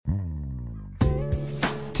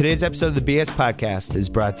Today's episode of the BS Podcast is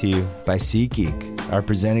brought to you by SeatGeek, our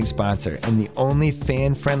presenting sponsor, and the only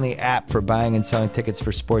fan-friendly app for buying and selling tickets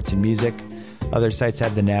for sports and music. Other sites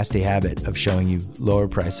have the nasty habit of showing you lower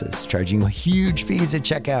prices, charging you huge fees at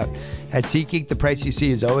checkout. At SeatGeek, the price you see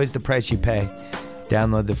is always the price you pay.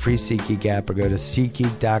 Download the free SeatGeek app or go to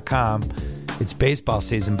SeatGeek.com. It's baseball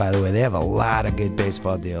season, by the way. They have a lot of good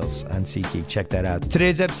baseball deals on SeatGeek. Check that out.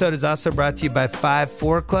 Today's episode is also brought to you by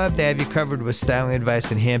 5-4 Club. They have you covered with styling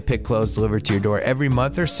advice and hand-picked clothes delivered to your door every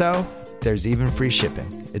month or so. There's even free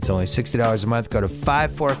shipping. It's only $60 a month. Go to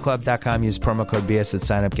 54club.com. Use promo code BS at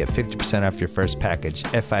sign up. Get 50% off your first package.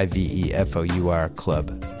 FIVEFOUR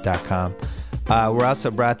club.com. We're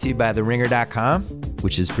also brought to you by TheRinger.com,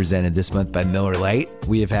 which is presented this month by Miller Lite.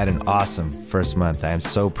 We have had an awesome first month. I am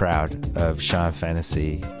so proud of Sean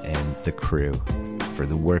Fennessy and the crew for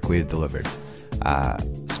the work we've delivered.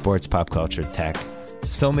 Sports, pop culture, tech.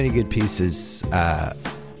 So many good pieces.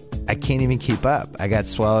 I can't even keep up. I got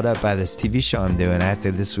swallowed up by this TV show I'm doing.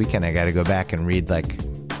 After this weekend, I got to go back and read like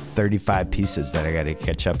 35 pieces that I got to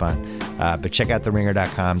catch up on. But check out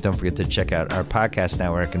TheRinger.com. Don't forget to check out our podcast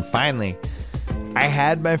network. And finally, I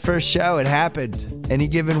had my first show. It happened. Any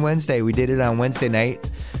given Wednesday. We did it on Wednesday night.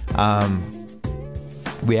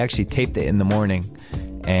 We actually taped it in the morning.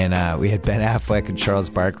 And we had Ben Affleck and Charles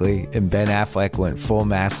Barkley. And Ben Affleck went full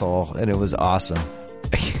masshole. And it was awesome.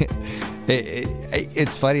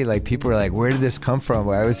 It's funny, like people are like, where did this come from?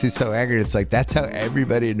 Why was he so angry? It's like, that's how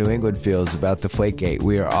everybody in New England feels about Deflategate.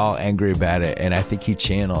 We are all angry about it, and I think he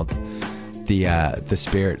channeled the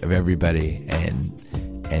spirit of everybody and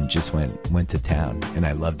just went to town, and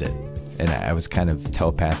I loved it. And I was kind of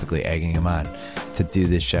telepathically egging him on to do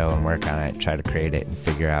this show and work on it, try to create it and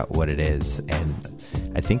figure out what it is. And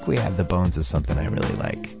I think we have the bones of something I really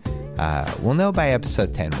like. We'll know by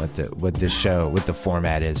episode 10 what this show, what the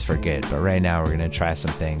format is for good. But right now we're going to try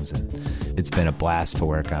some things, and it's been a blast to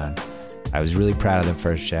work on. I was really proud of the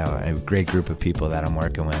first show. I have a great group of people that I'm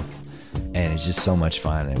working with, and it's just so much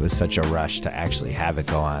fun. It was such a rush to actually have it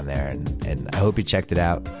go on there, and I hope you checked it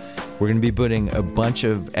out. We're going to be putting a bunch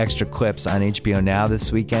of extra clips on HBO Now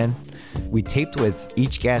this weekend. We taped with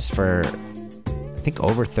each guest for, I think,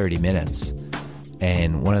 over 30 minutes.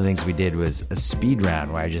 And one of the things we did was a speed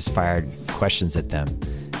round where I just fired questions at them.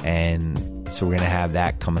 And so we're going to have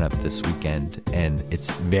that coming up this weekend. And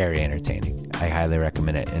it's very entertaining. I highly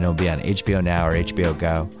recommend it. And it'll be on HBO Now or HBO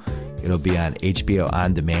Go. It'll be on HBO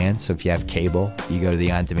On Demand. So if you have cable, you go to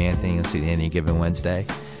the On Demand thing, you'll see the Any Given Wednesday.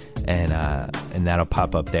 And that'll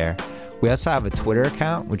pop up there. We also have a Twitter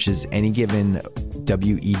account, which is Any Given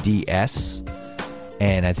WEDS.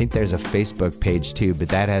 And I think there's a Facebook page too, but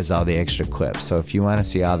that has all the extra clips. So if you want to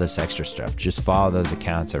see all this extra stuff, just follow those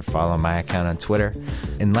accounts or follow my account on Twitter.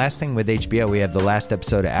 And last thing with HBO, we have the last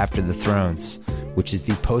episode of After the Thrones, which is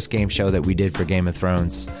the post-game show that we did for Game of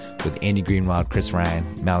Thrones with Andy Greenwald, Chris Ryan,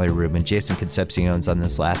 Mallory Rubin, Jason Concepcion's on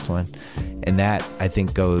this last one. And that, I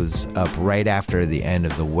think, goes up right after the end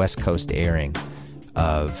of the West Coast airing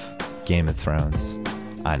of Game of Thrones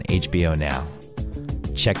on HBO Now.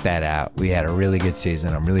 Check that out. We had a really good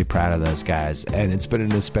season. I'm really proud of those guys. And it's been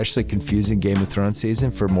an especially confusing Game of Thrones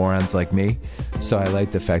season for morons like me. So I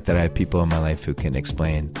like the fact that I have people in my life who can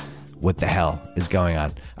explain what the hell is going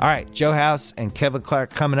on. All right, Joe House and Kevin Clark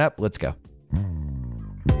coming up. Let's go.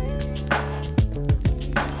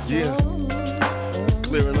 Yeah.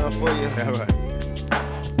 Clear enough for you? All right.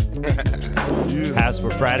 Yeah. House,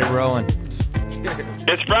 we're Friday rolling.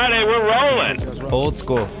 It's Friday, we're rolling. Old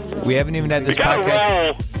school. We haven't even had this podcast.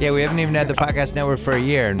 Roll. Yeah, we haven't even had the podcast network for a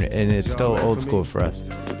year, and it's still old school for us.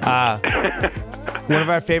 One of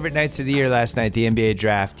our favorite nights of the year last night, the NBA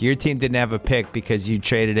draft. Your team didn't have a pick because you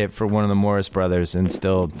traded it for one of the Morris brothers and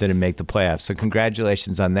still didn't make the playoffs. So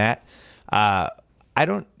congratulations on that.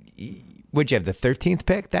 Would you have the 13th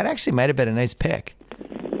pick? That actually might have been a nice pick.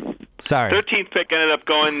 Sorry. 13th pick ended up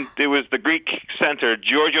going, it was the Greek center,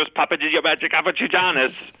 Georgios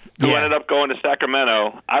Papagiannis, who ended up going to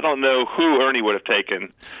Sacramento. I don't know who Ernie would have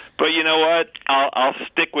taken. But you know what? I'll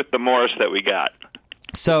stick with the Morris that we got.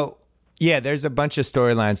 So, yeah, there's a bunch of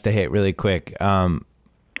storylines to hit really quick. I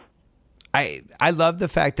love the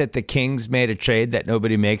fact that the Kings made a trade that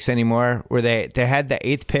nobody makes anymore, where they had the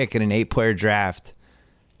 8th pick in an 8-player draft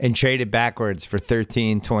and traded backwards for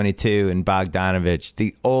 13, 22, and Bogdanovich,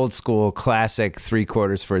 the old school classic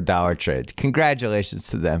 3/4 for $1 trade. Congratulations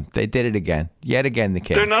to them. They did it again. Yet again, the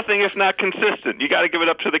Kings. They're nothing if not consistent. You got to give it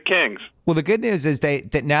up to the Kings. Well, the good news is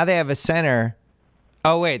that now they have a center.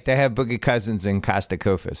 Oh, wait, they have Boogie Cousins and Costa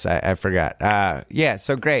Kofis. I forgot. Yeah,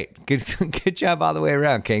 so great. Good job all the way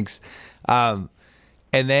around, Kings. And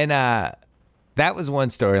then that was one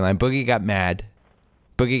storyline. Boogie got mad.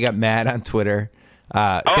 Boogie got mad on Twitter.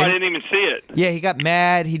 I didn't even see it. Yeah, he got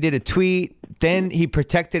mad. He did a tweet. Then he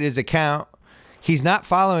protected his account. He's not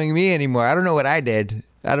following me anymore. I don't know what I did.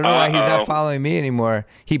 I don't know why he's not following me anymore.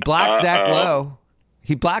 He blocked Zach Lowe.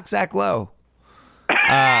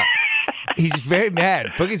 He's very mad.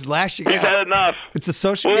 Boogie's lashing out. He's had enough. It's a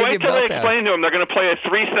social media meltdown. Wait till they explain to him they're going to play a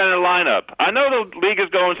 3-center lineup. I know the league is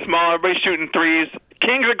going small. Everybody's shooting threes.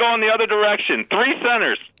 Kings are going the other direction. 3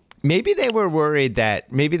 centers. Maybe they were worried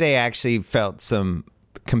that maybe they actually felt some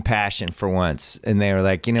compassion for once, and they were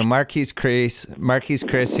like, Marquise Chris,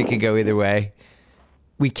 he could go either way.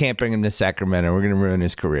 We can't bring him to Sacramento. We're going to ruin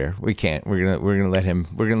his career. We can't. We're going to let him.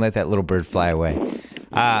 We're going to let that little bird fly away.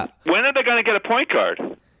 When are they going to get a point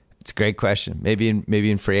guard? It's a great question. Maybe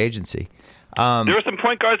in free agency. There were some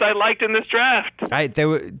point guards I liked in this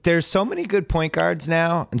draft. There's so many good point guards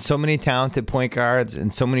now, and so many talented point guards,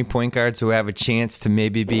 and so many point guards who have a chance to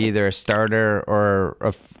maybe be either a starter or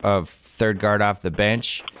a third guard off the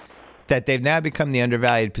bench, that they've now become the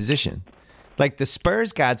undervalued position. Like the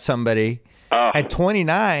Spurs got somebody at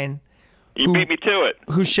 29. You beat me to it.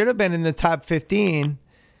 Who should have been in the top 15,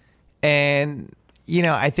 and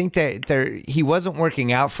I think that he wasn't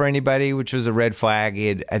working out for anybody, which was a red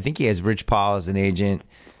flag. I think he has Rich Paul as an agent.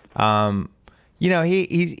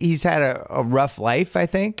 He's had a rough life, I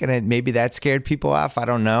think, and maybe that scared people off. I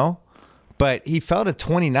don't know, but he fell to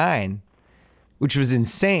 29, which was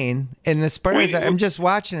insane. And the Spurs, I'm just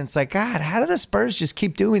watching. It's like, God, how do the Spurs just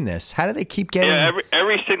keep doing this? How do they keep getting? Yeah,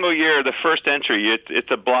 every single year, the first entry, it's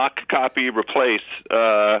a block, copy, replace.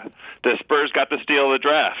 The Spurs got the steal of the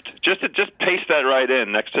draft. Just paste that right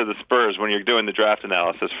in next to the Spurs when you're doing the draft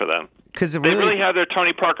analysis for them. Because they really have their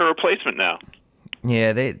Tony Parker replacement now.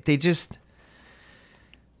 Yeah, they just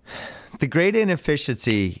the great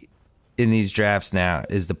inefficiency in these drafts now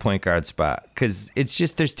is the point guard spot, because it's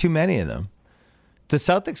just there's too many of them. The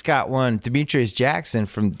Celtics got one, Demetrius Jackson,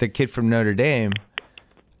 from the kid from Notre Dame. I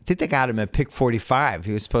think they got him at pick 45.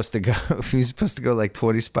 He was supposed to go like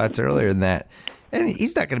 20 spots earlier than that. And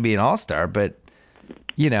he's not going to be an all-star, but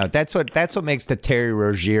that's what makes the Terry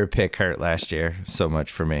Rozier pick hurt last year so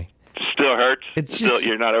much for me. Still hurts. It's just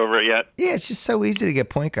you're not over it yet. Yeah, it's just so easy to get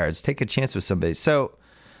point guards. Take a chance with somebody. So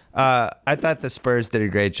I thought the Spurs did a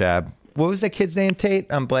great job. What was that kid's name, Tate?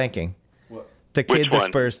 I'm blanking. What? The kid the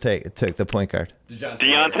Spurs took the point guard.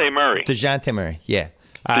 DeJounte Murray. DeJounte Murray. Yeah.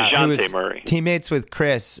 DeJounte Murray. Teammates with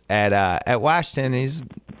Chris at Washington. He's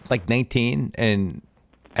like 19 and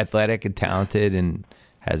athletic and talented and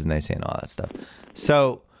has a nice hand, all that stuff.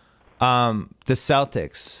 So the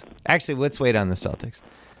Celtics. Actually, let's wait on the Celtics.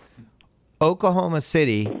 Oklahoma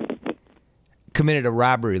City committed a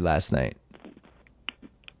robbery last night.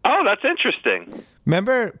 Oh, that's interesting.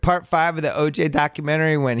 Remember part 5 of the OJ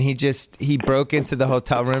documentary when he broke into the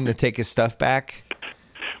hotel room to take his stuff back?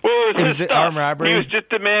 Well, it was an armed robbery. He was just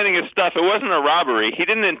demanding his stuff. It wasn't a robbery. He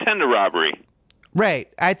didn't intend a robbery.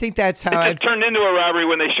 Right. I think that's how it just turned into a robbery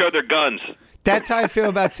when they showed their guns. That's how I feel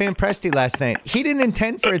about Sam Presti last night. He didn't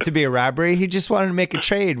intend for it to be a robbery. He just wanted to make a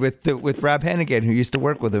trade with Rob Hennigan, who used to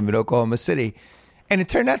work with him in Oklahoma City. And it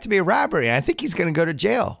turned out to be a robbery. I think he's going to go to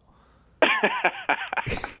jail.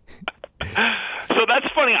 So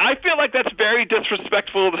that's funny. I feel like that's very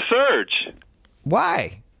disrespectful to Serge.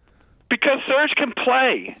 Why? Because Serge can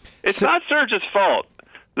play. It's not Serge's fault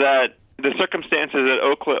that the circumstances at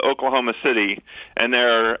Oklahoma City and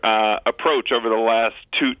their approach over the last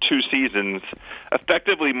two seasons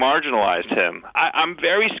effectively marginalized him. I'm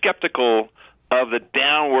very skeptical of the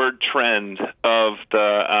downward trend of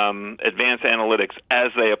the advanced analytics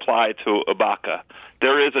as they apply to Ibaka.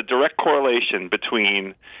 There is a direct correlation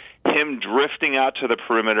between him drifting out to the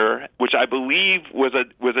perimeter, which I believe was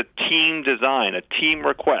a team design, a team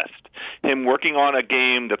request. Him working on a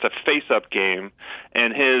game that's a face-up game,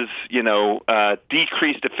 and his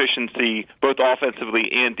decreased efficiency both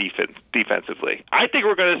offensively and defensively. I think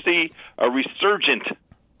we're going to see a resurgent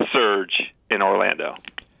surge in Orlando.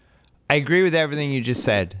 I agree with everything you just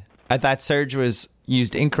said. I thought Serge was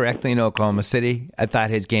used incorrectly in Oklahoma City. I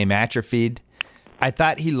thought his game atrophied. I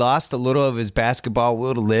thought he lost a little of his basketball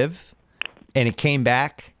will to live, and it came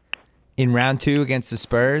back in round 2 against the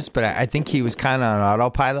Spurs. But I think he was kind of on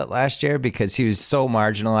autopilot last year because he was so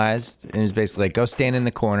marginalized. And it was basically like, go stand in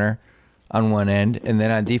the corner on one end, and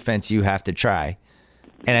then on defense, you have to try.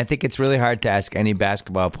 And I think it's really hard to ask any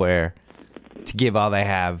basketball player to give all they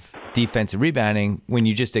have defensive rebounding when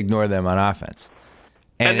you just ignore them on offense.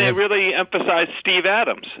 And they really emphasized Steve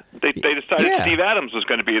Adams. They decided Steve Adams was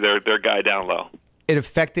going to be their guy down low. It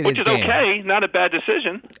affected his game. Which is okay, not a bad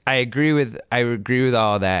decision. I agree with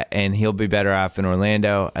all of that, and he'll be better off in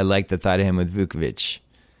Orlando. I like the thought of him with Vukovic.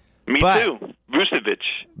 Me too. Vucevic.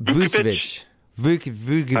 Vucevic.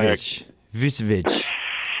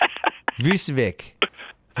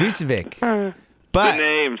 But the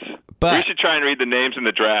names. We should try and read the names in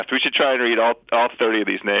the draft. We should try and read all 30 of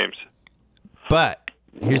these names. But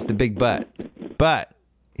here's the big but. But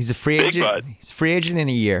he's a free agent. But. He's a free agent in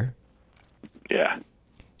a year. Yeah.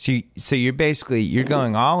 So you're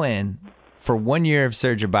going all in for 1 year of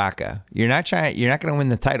Serge Ibaka. You're not going to win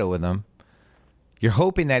the title with him. You're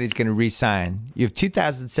hoping that he's going to re-sign. You have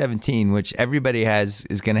 2017, which everybody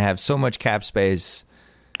is going to have so much cap space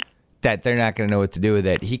that they're not going to know what to do with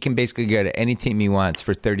it. He can basically go to any team he wants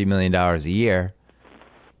for $30 million a year.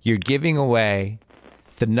 You're giving away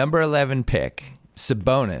the number 11 pick,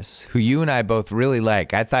 Sabonis, who you and I both really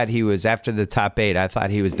like. I thought he was, after the top 8, I thought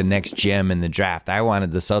he was the next gem in the draft. I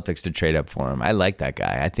wanted the Celtics to trade up for him. I like that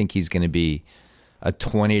guy. I think he's going to be a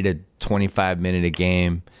 20 to 25 minute a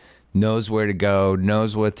game, knows where to go,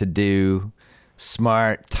 knows what to do,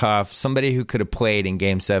 smart, tough, somebody who could have played in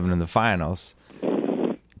Game 7 of the finals.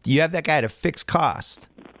 You have that guy at a fixed cost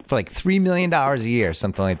for like $3 million a year,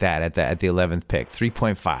 something like that, at the 11th pick,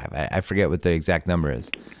 3.5. I forget what the exact number is.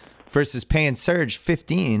 Versus paying Serge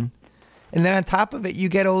 15, and then on top of it, you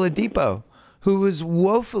get Oladipo, who was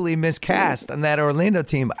woefully miscast on that Orlando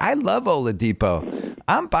team. I love Oladipo.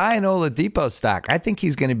 I'm buying Oladipo stock. I think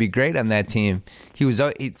he's going to be great on that team. He was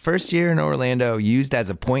first year in Orlando, used as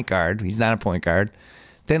a point guard. He's not a point guard.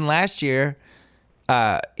 Then last year,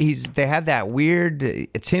 they have that weird.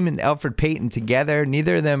 It's him and Elfrid Payton together.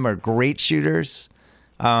 Neither of them are great shooters.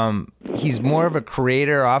 He's more of a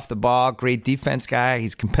creator off the ball, great defense guy.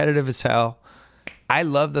 He's competitive as hell. I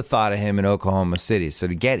love the thought of him in Oklahoma City. So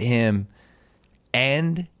to get him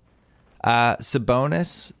and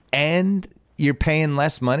Sabonis, and you're paying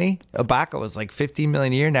less money. Ibaka was like $15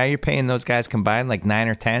 million a year. Now you're paying those guys combined like 9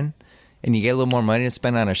 or 10, and you get a little more money to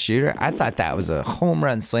spend on a shooter. I thought that was a home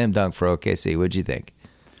run slam dunk for OKC. What'd you think?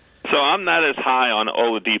 So I'm not as high on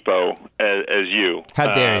Oladipo as you.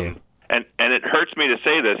 How dare you? And it hurts me to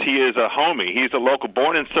say this. He is a homie. He's a local,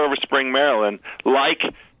 born in Silver Spring, Maryland, like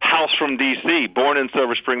House from D.C., born in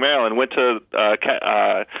Silver Spring, Maryland, went to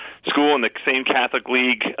school in the same Catholic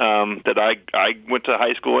league that I went to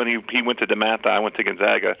high school, and he went to DeMatha. I went to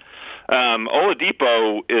Gonzaga.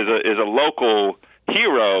 Oladipo is a local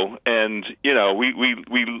hero, and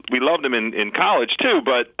we loved him in college too,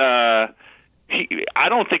 but I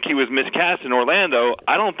don't think he was miscast in Orlando.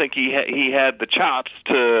 I don't think he had the chops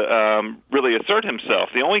to really assert himself.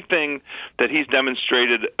 The only thing that he's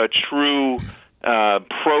demonstrated a true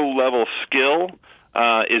pro-level skill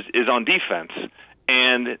is on defense.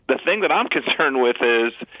 And the thing that I'm concerned with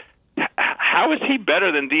is how is he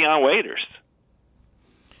better than Dion Waiters?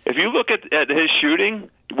 If you look at his shooting,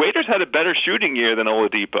 Waiters had a better shooting year than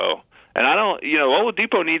Oladipo. And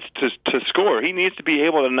Oladipo needs to score. He needs to be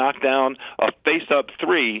able to knock down a face-up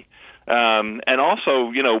three, and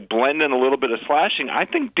also, blend in a little bit of slashing. I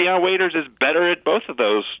think Dion Waiters is better at both of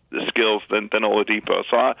those skills than Oladipo.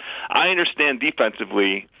 So I understand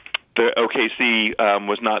defensively the OKC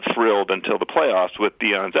was not thrilled until the playoffs with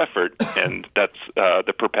Dion's effort, and that's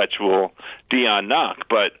the perpetual Dion knock.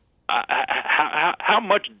 But how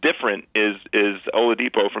much different is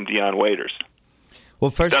Oladipo from Dion Waiters? Well,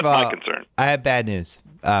 first That's of all, my concern. I have bad news.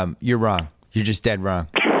 You're wrong. You're just dead wrong.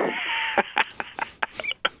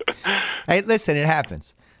 Hey, listen, it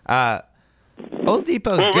happens.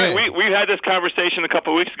 Oladipo's good. We had this conversation a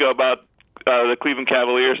couple of weeks ago about the Cleveland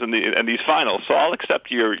Cavaliers and these finals, so I'll accept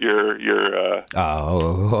your. You've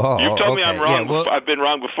told me I'm wrong. Yeah, well, I've been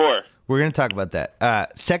wrong before. We're going to talk about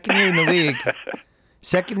that. Second year in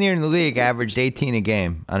the league, averaged 18 a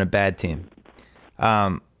game on a bad team.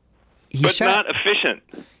 Not efficient.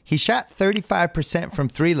 He shot 35% from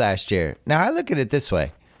three last year. Now, I look at it this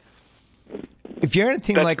way. If you're on a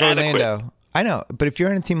team like Orlando, I know, but if you're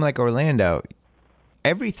on a team like Orlando,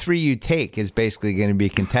 every three you take is basically going to be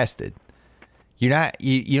contested. You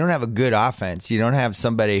don't have a good offense. You don't have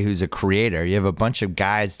somebody who's a creator. You have a bunch of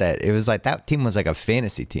guys that team was like a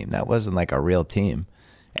fantasy team. That wasn't like a real team.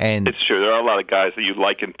 And it's true. There are a lot of guys that you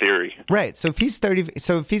like in theory. Right. So if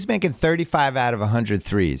he's making 35 out of 100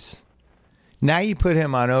 threes, now you put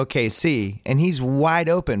him on OKC, and he's wide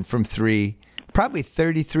open from three, probably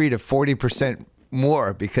 33 to 40%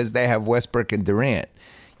 more because they have Westbrook and Durant.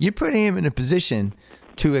 You're putting him in a position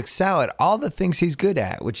to excel at all the things he's good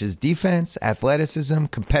at, which is defense, athleticism,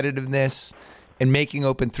 competitiveness, and making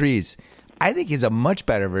open threes. I think he's a much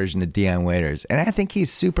better version of Dion Waiters, and I think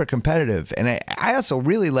he's super competitive. And I also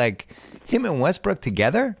really like him and Westbrook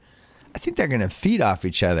together. I think they're going to feed off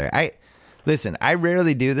each other. Listen, I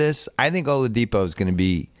rarely do this. I think Oladipo is going to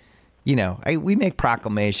be we make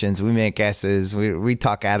proclamations, we make S's, we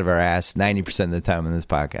talk out of our ass 90% of the time on this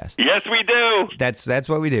podcast. Yes, we do. That's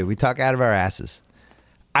what we do. We talk out of our asses.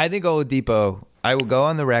 I think Oladipo, I will go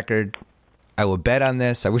on the record. I will bet on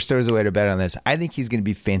this. I wish there was a way to bet on this. I think he's going to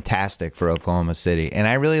be fantastic for Oklahoma City. And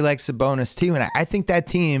I really like Sabonis, too. And I think that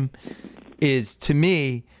team is, to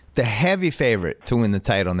me, the heavy favorite to win the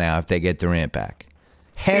title now if they get Durant back.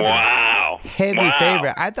 Heavy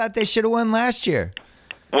favorite. I thought they should have won last year.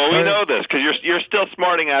 Well, we know this because you're still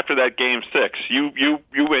smarting after that Game 6. You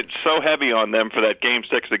went so heavy on them for that Game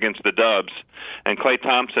 6 against the Dubs, and Klay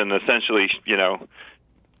Thompson essentially,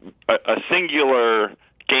 a singular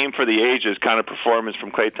game for the ages kind of performance from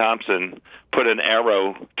Klay Thompson put an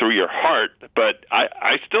arrow through your heart. But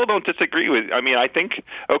I still don't disagree with. I mean, I think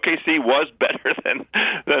OKC was better than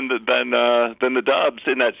the Dubs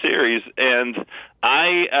in that series, and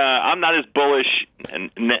I'm not as bullish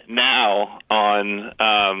now on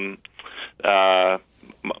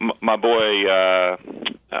my boy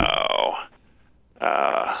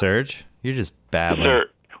Serge. You're just babbling.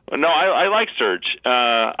 No, I like Serge.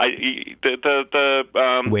 The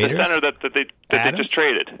center that they just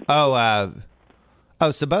traded.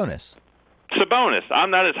 Sabonis. Sabonis.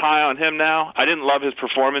 I'm not as high on him now. I didn't love his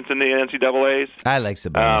performance in the NCAAs. I like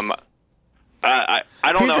Sabonis. I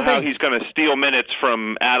don't know how he's going to steal minutes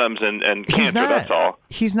from Adams and Cantor. That's all.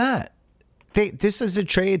 He's not. This is a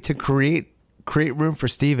trade to create room for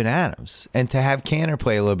Steven Adams and to have Cantor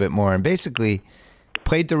play a little bit more and basically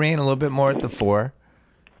play Durant a little bit more at the 4.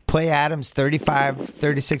 Play Adams 35,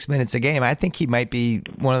 36 minutes a game. I think he might be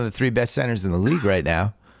one of the 3 best centers in the league right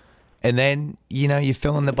now. And then, you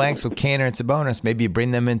fill in the blanks with Cantor and Sabonis. Maybe you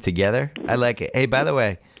bring them in together. I like it. Hey, by the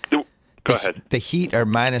way, go ahead. The Heat are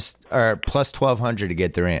plus 1,200 to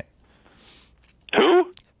get Durant.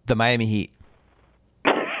 Who? The Miami Heat.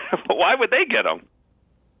 Why would they get him?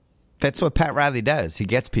 That's what Pat Riley does. He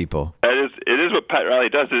gets people. It is what Pat Riley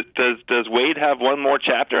does. Does Wade have one more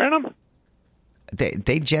chapter in him?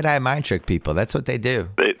 They Jedi mind trick people. That's what they do.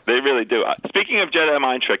 They really do. Speaking of Jedi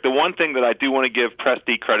mind trick, the one thing that I do want to give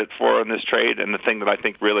Presti credit for in this trade, and the thing that I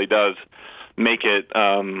think really does make it,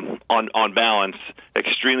 on balance,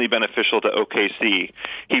 extremely beneficial to OKC,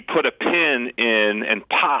 he put a pin in and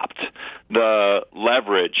popped the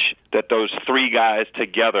leverage that those 3 guys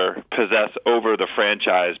together possess over the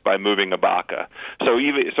franchise by moving Ibaka. So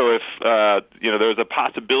if there's a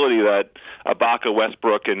possibility that Ibaka,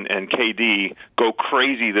 Westbrook, and KD go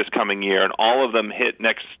crazy this coming year, and all of them hit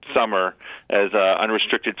next summer as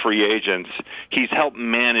unrestricted free agents, he's helped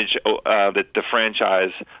manage the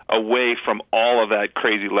franchise away from all of that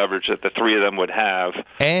crazy leverage that the 3 of them would have,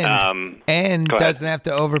 and doesn't have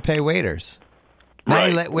to overpay waiters. Now Right.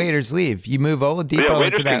 You let waiters leave. You move Oladipo Yeah,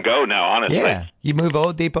 waiters into that. can go now, honestly. Yeah, you move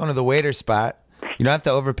Oladipo into the waiter spot. You don't have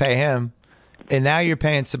to overpay him, and now you're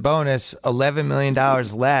paying Sabonis $11 million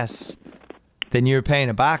less than you were paying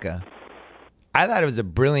Ibaka. I thought it was a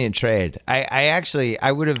brilliant trade.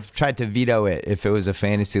 I would have tried to veto it if it was a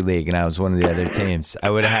fantasy league and I was one of the other teams. I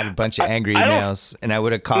would have had a bunch of angry emails, and I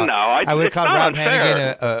would have called. I would have called Rob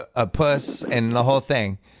Hannigan a puss and the whole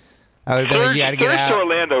thing. I would have been like, "You got to get out." To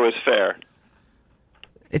Orlando is fair.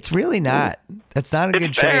 It's really not. That's not a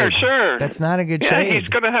good fair, trade. Sure. That's not a good yeah, trade. He's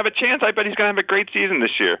going to have a chance. I bet he's going to have a great season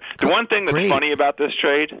this year. The one thing that's funny about this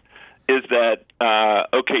trade is that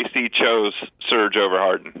OKC chose Serge over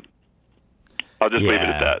Harden. I'll just leave it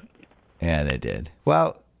at that. Yeah, they did.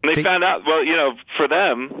 Well, they found out, for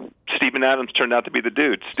them, Steven Adams turned out to be the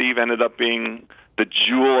dude. Steve ended up being the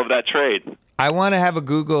jewel of that trade. I want to have a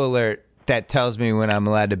Google alert that tells me when I'm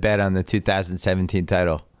allowed to bet on the 2017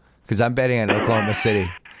 title, because I'm betting on Oklahoma City.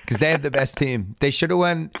 Because they have the best team. They should have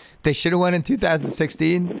won. They should have won in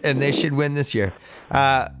 2016, and they should win this year.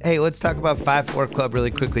 Hey, let's talk about 5-4 Club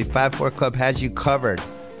really quickly. 5-4 Club has you covered.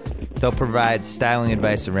 They'll provide styling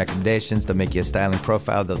advice and recommendations. They'll make you a styling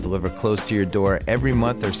profile. They'll deliver close to your door every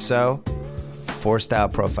month or so. 4 style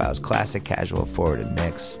profiles: classic, casual, forward, and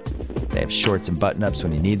mix. They have shorts and button-ups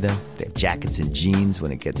when you need them. They have jackets and jeans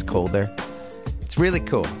when it gets colder. It's really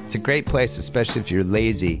cool. It's a great place, especially if you're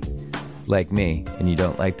lazy like me and you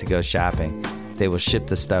don't like to go shopping. They will ship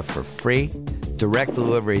the stuff for free. Direct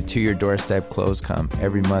delivery to your doorstep. Clothes come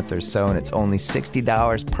every month or so, and it's only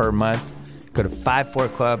 $60 per month. Go to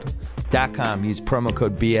 54club.com. Use promo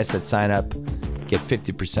code BS at sign up. Get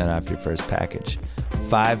 50% off your first package.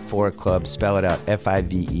 54club. Spell it out.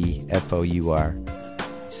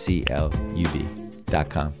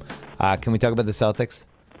 FIVEFOURCLUB.com. Can we talk about the Celtics?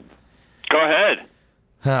 Go ahead.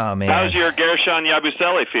 Oh, man. How's your Gershon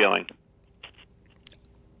Yabusele feeling?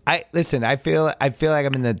 I feel like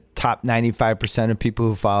I'm in the top 95% of people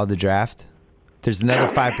who follow the draft. There's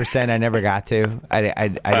another 5% I never got to. I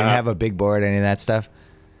didn't have a big board, any of that stuff.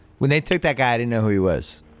 When they took that guy, I didn't know who he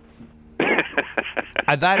was.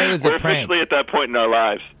 I thought it was a prank. We're officially at that point in our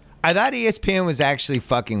lives. I thought ESPN was actually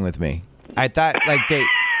fucking with me. I thought, like,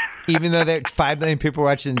 even though there 5 million people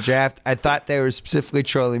watching the draft, I thought they were specifically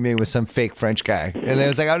trolling me with some fake French guy. And they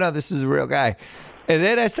was like, oh, no, this is a real guy. And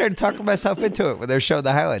then I started talking myself into it when they showed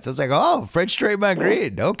the highlights. I was like, oh, French Draymond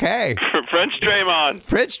Green. Okay. French Draymond.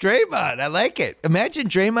 French Draymond. I like it. Imagine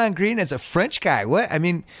Draymond Green as a French guy. What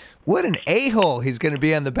an a-hole he's going to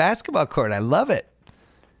be on the basketball court. I love it.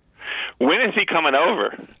 When is he coming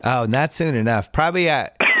over? Oh, not soon enough. Probably.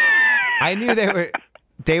 I knew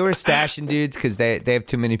they were stashing dudes because they have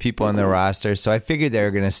too many people on their roster. So I figured they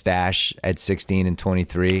were going to stash at 16 and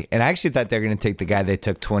 23. And I actually thought they were going to take the guy they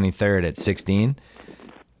took 23rd at 16.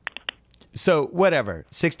 So whatever,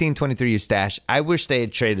 16, 23 you stash. I wish they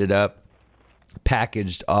had traded up,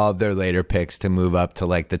 packaged all of their later picks to move up to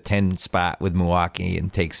like the 10 spot with Milwaukee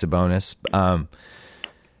and take Sabonis.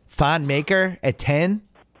 Thon Maker at 10.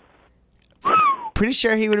 Pretty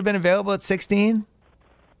sure he would have been available at 16.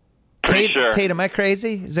 Sure. Tate, am I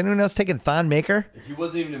crazy? Is anyone else taking Thon Maker? He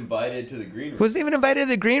wasn't even invited to the green room. Wasn't even invited to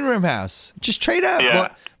the green room house. Just trade up.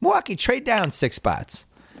 Yeah. Milwaukee, trade down 6 spots.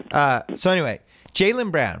 So anyway, Jaylen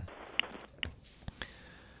Brown.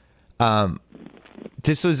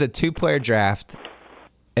 This was a 2-player draft,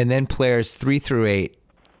 and then players 3 through 8.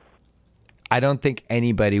 I don't think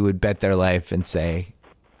anybody would bet their life and say,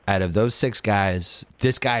 out of those 6 guys,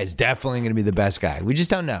 this guy is definitely going to be the best guy. We just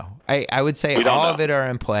don't know. I would say all of it are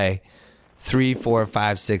in play. 3, 4,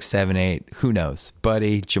 5, 6, 7, 8. Who knows?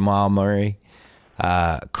 Buddy, Jamal Murray,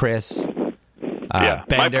 Chris, yeah,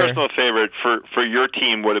 Bender. my personal favorite for your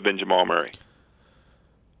team would have been Jamal Murray.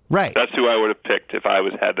 Right. That's who I would have picked if I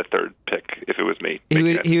had the 3rd pick, if it was me.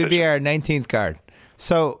 He would be our 19th guard.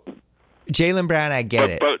 So, Jaylen Brown, I get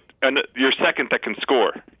it. But your second that can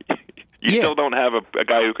score. You still don't have a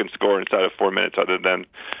guy who can score inside of 4 minutes other than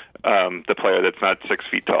the player that's not 6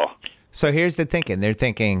 feet tall. So, here's the thinking. They're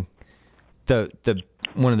thinking the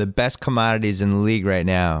one of the best commodities in the league right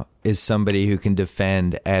now is somebody who can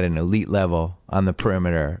defend at an elite level on the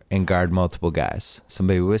perimeter and guard multiple guys.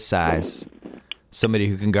 Somebody with size. Somebody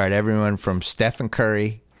who can guard everyone from Stephen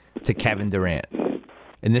Curry to Kevin Durant.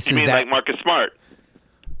 And this you is mean like Marcus Smart?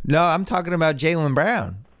 No, I'm talking about Jaylen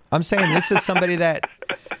Brown. I'm saying this is somebody that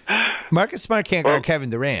Marcus Smart can't guard Kevin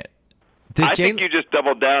Durant. I think you just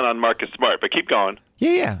doubled down on Marcus Smart, but keep going.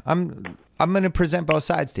 Yeah. I'm going to present both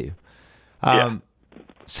sides to you.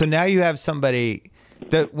 So now you have somebody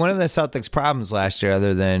that one of the Celtics' problems last year,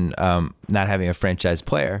 other than not having a franchise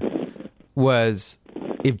player, was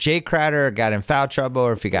if Jay Crowder got in foul trouble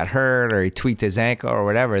or if he got hurt or he tweaked his ankle or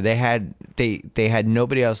whatever, they had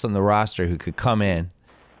nobody else on the roster who could come in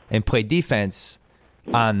and play defense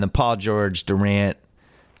on the Paul George, Durant,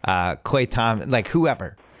 Klay Thompson, like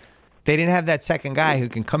whoever. They didn't have that second guy who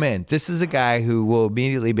can come in. This is a guy who will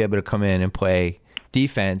immediately be able to come in and play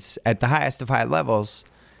defense at the highest of high levels,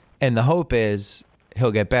 and the hope is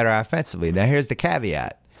he'll get better offensively. Now, here's the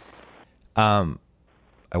caveat. I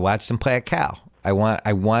watched him play at Cal. I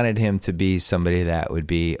wanted him to be somebody that would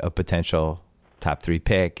be a potential top 3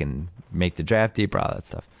 pick and make the draft deeper, all that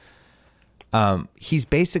stuff. He's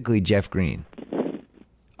basically Jeff Green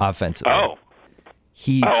offensively.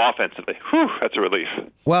 Offensively. Whew, that's a relief.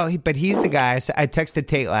 Well, but he's the guy. I texted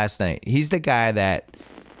Tate last night. He's the guy that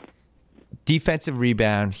defensive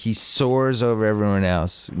rebound, he soars over everyone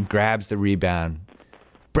else, grabs the rebound,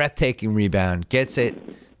 breathtaking rebound, gets it,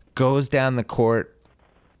 goes down the court,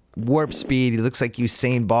 warp speed. He looks like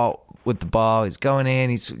Usain Bolt with the ball. He's going in.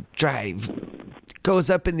 He's goes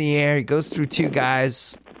up in the air. He goes through 2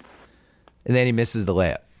 guys, and then he misses the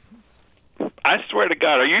layup. I swear to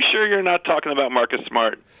God, are you sure you're not talking about Marcus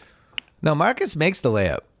Smart? No, Marcus makes the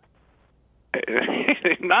layup.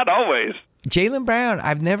 Not always. Jaylen Brown,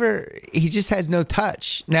 he just has no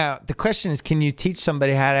touch. Now, the question is, can you teach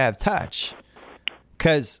somebody how to have touch?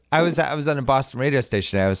 Because I was on a Boston radio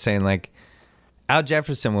station. I was saying, like, Al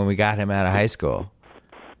Jefferson, when we got him out of high school,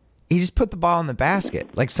 he just put the ball in the basket.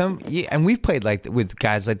 And we've played like with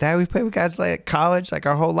guys like that. We've played with guys like college, like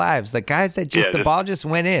our whole lives. Like guys that the ball just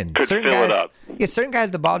went in. Certain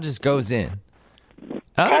guys, the ball just goes in.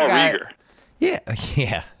 Paul Rieger. Yeah.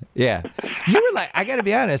 You were like, I got to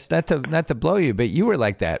be honest, not to blow you, but you were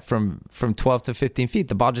like that from 12 to 15 feet.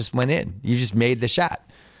 The ball just went in. You just made the shot.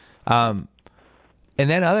 And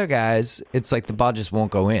then other guys, it's like the ball just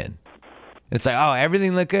won't go in. It's like, oh,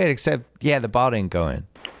 everything looked good except, the ball didn't go in.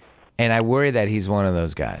 And I worry that he's one of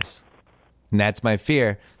those guys. And that's my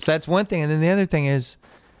fear. So that's one thing. And then the other thing is,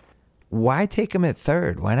 why take him at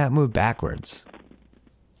third? Why not move backwards?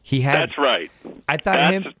 That's right. I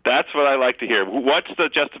thought that's what I like to hear. What's the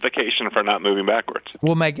justification for not moving backwards?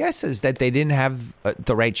 Well, my guess is that they didn't have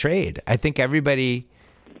the right trade. I think everybody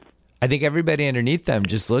underneath them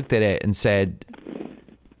just looked at it and said,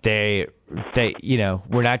 they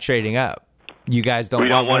we're not trading up. You guys don't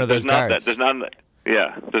want one of those guards. There's not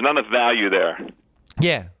enough value there.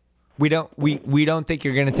 Yeah. We don't think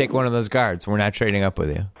you're going to take one of those guards. We're not trading up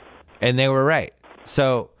with you. And they were right.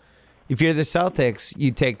 So if you're the Celtics,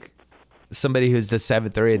 you take somebody who's the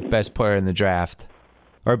 7th or 8th best player in the draft,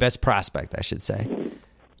 or best prospect, I should say.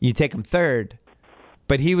 You take him third,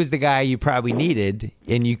 but he was the guy you probably needed,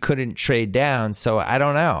 and you couldn't trade down. So I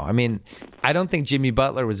don't know. I mean, I don't think Jimmy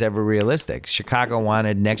Butler was ever realistic. Chicago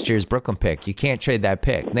wanted next year's Brooklyn pick. You can't trade that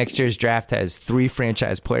pick. Next year's draft has 3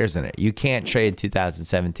 franchise players in it. You can't trade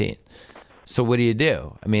 2017. So what do you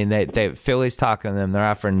do? I mean, Philly's talking to them. They're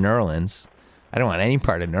offering Nerlens. I don't want any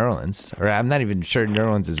part of Nerlens, or I'm not even sure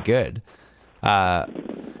Nerlens is good. There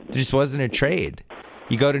just wasn't a trade.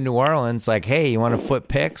 You go to New Orleans, like, hey, you want to flip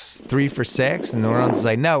picks 3 for 6? And New Orleans is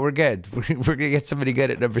like, no, we're good. We're going to get somebody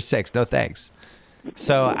good at number 6. No thanks.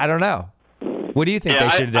 So I don't know. What do you think they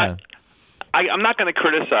should have done? I'm not going to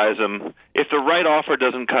criticize them. If the right offer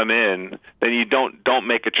doesn't come in, then you don't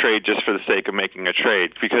make a trade just for the sake of making a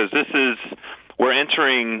trade, because we're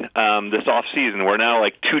entering this off season. We're now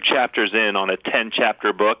like 2 chapters in on a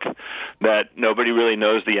 10-chapter book that nobody really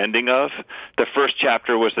knows the ending of. The first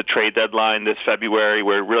chapter was the trade deadline this February,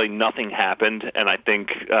 where really nothing happened, and I think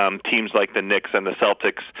teams like the Knicks and the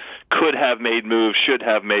Celtics could have made moves, should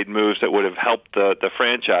have made moves that would have helped the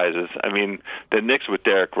franchises. I mean, the Knicks with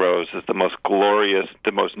Derrick Rose is the most glorious,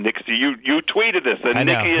 the most Knicks. You tweeted this. I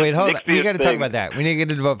know. Wait, hold on. We got to talk about that. We need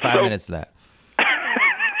to devote 5 minutes to that.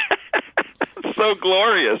 So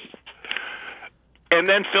glorious. And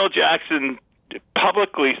then Phil Jackson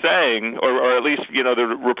publicly saying, or at least,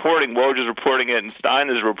 the reporting, Woj is reporting it and Stein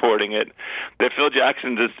is reporting it, that Phil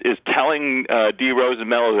Jackson is telling D. Rose and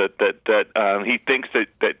Melo that he thinks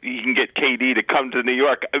that he can get KD to come to New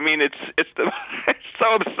York. I mean, it's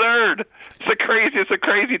so absurd. It's a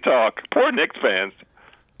crazy talk. Poor Knicks fans.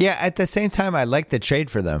 Yeah, at the same time, I like the trade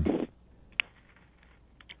for them.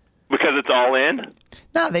 Because it's all in?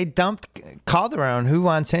 No, they dumped Calderon. Who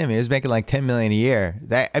wants him? He was making like $10 million a year.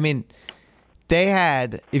 They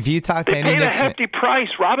had. If you talk to any Knicks, a hefty price.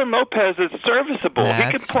 Robin Lopez is serviceable. He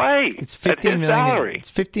can play. It's $15 million. Salary. It's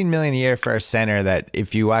 $15 million a year for a center. That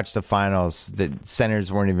if you watch the finals, the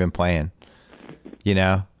centers weren't even playing.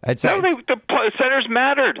 The centers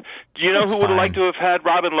mattered. Do you know who would have liked to have had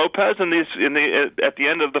Robin Lopez at the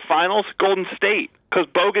end of the finals? Golden State, because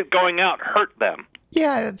Bogut going out hurt them.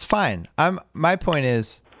 Yeah, that's fine. My point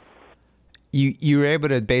is, you were able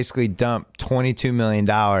to basically dump $22 million,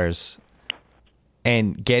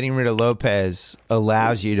 and getting rid of Lopez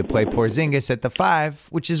allows you to play Porzingis at the 5,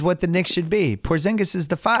 which is what the Knicks should be. Porzingis is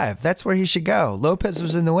the 5. That's where he should go. Lopez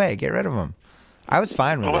was in the way. Get rid of him. I was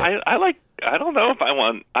fine with it. I don't know if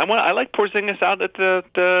I like Porzingis out at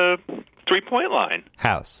the 3-point line.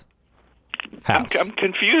 House. I'm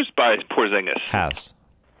confused by Porzingis. House.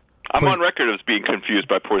 I'm on record as being confused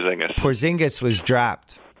by Porzingis. Porzingis was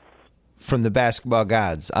dropped from the basketball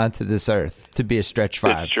gods onto this earth to be a stretch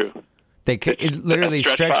 5. That's true. Literally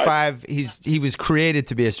stretch 5. He was created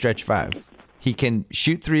to be a stretch 5. He can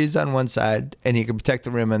shoot threes on one side and he can protect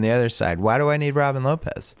the rim on the other side. Why do I need Robin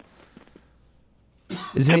Lopez? To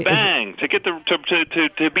get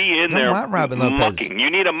to be in there. I want Robin Lopez. Mucking. You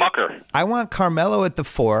need a mucker. I want Carmelo at the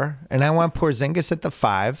 4, and I want Porzingis at the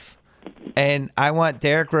 5. And I want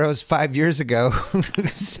Derrick Rose 5 years ago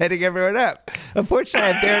setting everyone up. Unfortunately,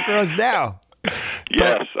 I have Derrick Rose now.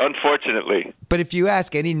 Yes, unfortunately. But if you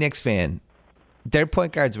ask any Knicks fan, their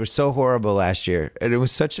point guards were so horrible last year. And it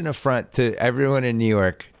was such an affront to everyone in New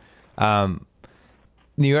York. New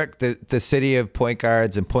York, the city of point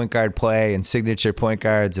guards and point guard play and signature point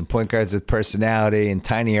guards and point guards with personality and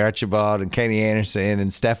Tiny Archibald and Kenny Anderson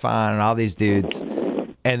and Stefan and all these dudes.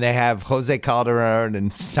 And they have Jose Calderon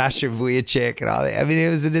and Sasha Vujacic and all that. I mean,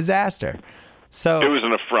 it was a disaster. So it was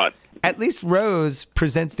an affront. At least Rose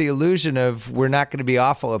presents the illusion of we're not going to be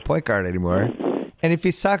awful at point guard anymore. And if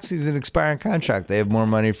he sucks, he's an expiring contract. They have more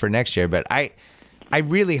money for next year. But I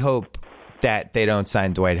really hope that they don't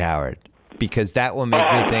sign Dwight Howard, because that will make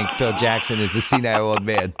me think Phil Jackson is a senile old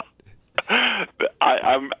man.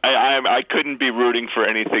 I couldn't be rooting for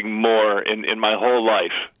anything more in my whole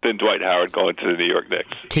life than Dwight Howard going to the New York Knicks.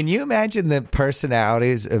 Can you imagine the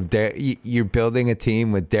personalities of you're building a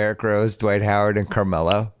team with Derrick Rose, Dwight Howard, and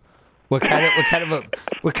Carmelo? What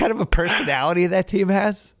kind of a personality that team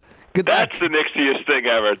has? Good luck. That's the Nixiest thing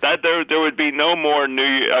ever. That there would be no more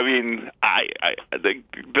New. I mean,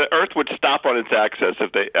 the Earth would stop on its axis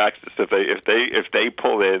if they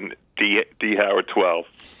pull in D Howard 12.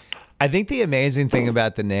 I think the amazing thing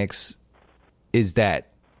about the Knicks is that,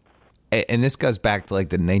 and this goes back to like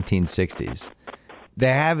the 1960s,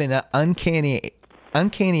 they have an uncanny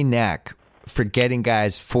knack for getting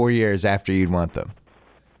guys 4 years after you'd want them.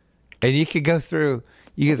 And you could go through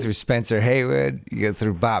Spencer Haywood, you go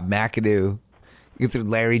through Bob McAdoo, you go through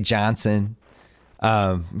Larry Johnson,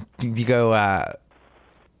 you go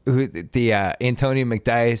Antonio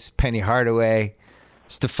McDyess, Penny Hardaway,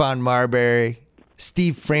 Stephon Marbury,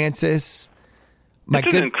 Steve Francis.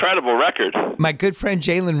 It's an incredible record. My good friend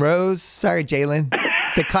Jalen Rose. Sorry, Jalen.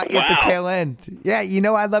 They caught you at the tail end. Yeah, you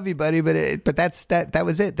know I love you, buddy, but that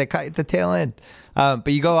was it. They caught you at the tail end. But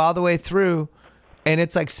you go all the way through, and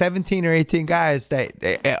it's like 17 or 18 guys that.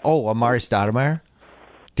 Amari Stoudemire.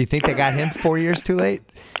 Do you think they got him 4 years too late?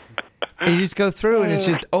 And you just go through, and it's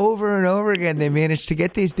just over and over again. They managed to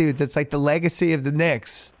get these dudes. It's like the legacy of the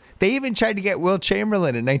Knicks. They even tried to get Will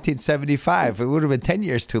Chamberlain in 1975. It would have been 10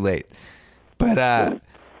 years too late. But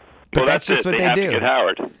that's just what they do. To get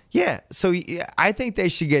Howard. Yeah, so I think they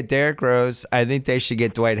should get Derrick Rose. I think they should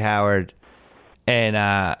get Dwight Howard, and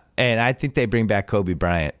I think they bring back Kobe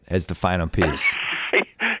Bryant as the final piece.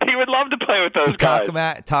 He would love to play with those guys.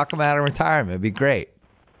 Talk him out of retirement. It'd be great.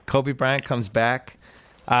 Kobe Bryant comes back,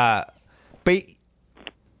 but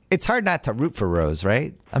it's hard not to root for Rose,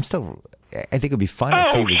 right? I think it'd be fun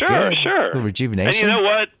if he was good. Sure. Rejuvenation. And you know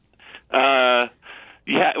what?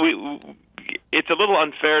 It's a little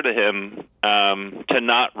unfair to him to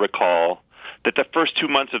not recall that the first 2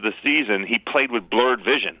 months of the season he played with blurred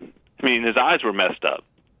vision. I mean, his eyes were messed up.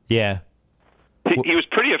 Yeah. He was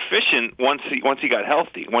pretty efficient once he got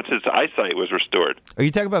healthy, once his eyesight was restored. Are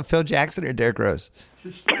you talking about Phil Jackson or Derrick Rose?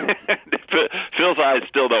 Phil's eyes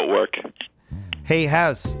still don't work. Hey,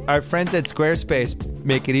 House, our friends at Squarespace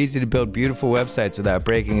make it easy to build beautiful websites without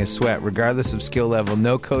breaking a sweat, regardless of skill level,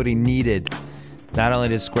 no coding needed. Not only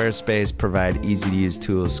does Squarespace provide easy-to-use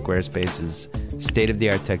tools, Squarespace's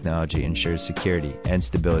state-of-the-art technology ensures security and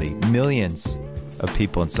stability. Millions of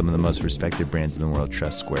people and some of the most respected brands in the world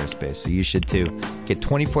trust Squarespace, so you should too. Get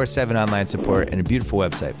 24/7 online support and a beautiful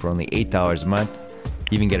website for only $8 a month.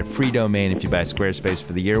 You even get a free domain if you buy Squarespace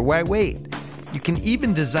for the year. Why wait? You can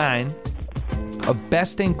even design a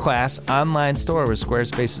best-in-class online store with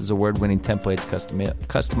Squarespace's award-winning templates,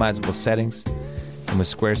 customizable settings. And with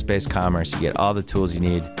Squarespace Commerce, you get all the tools you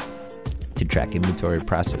need to track inventory,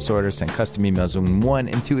 process orders, send custom emails in one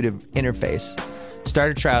intuitive interface.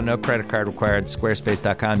 Start a trial, no credit card required.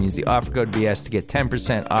 Squarespace.com. Use the offer code BS to get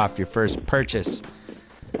 10% off your first purchase.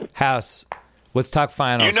 House, let's talk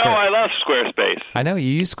finals. You know I love Squarespace. I know you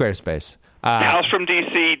use Squarespace.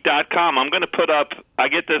 HouseFromDC.com. I'm going to put up. I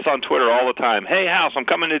get this on Twitter all the time. Hey, House, I'm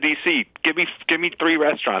coming to DC. Give me 3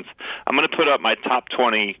 restaurants. I'm going to put up my top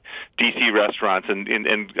 20 DC restaurants, and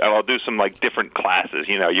I'll do some like different classes.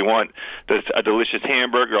 You know, you want a delicious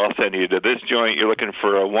hamburger? I'll send you to this joint. You're looking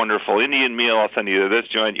for a wonderful Indian meal? I'll send you to this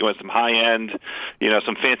joint. You want some high end,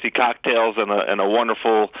 some fancy cocktails and a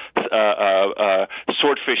wonderful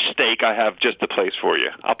swordfish steak? I have just the place for you.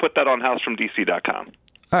 I'll put that on HouseFromDC.com.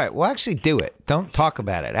 All right, well, actually do it. Don't talk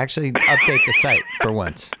about it. Actually update the site for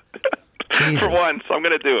once. Jesus. For once, I'm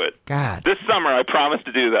going to do it. God. This summer, I promise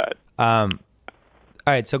to do that. All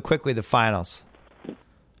right, so quickly, the finals.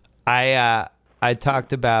 I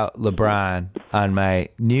talked about LeBron on my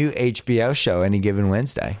new HBO show, Any Given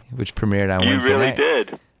Wednesday, which premiered on Wednesday night. You really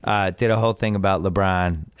did. Did a whole thing about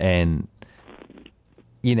LeBron and,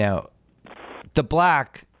 the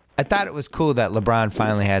block. I thought it was cool that LeBron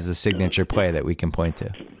finally has a signature play that we can point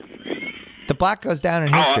to. The block goes down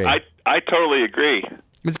in history. I totally agree.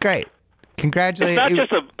 It was great. Congratulations.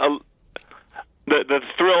 It's not just the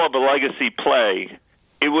thrill of a legacy play.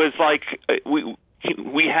 It was like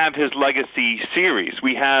we have his legacy series.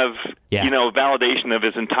 We have validation of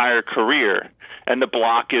his entire career, and the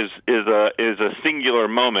block is a singular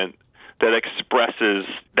moment that expresses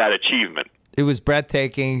that achievement. It was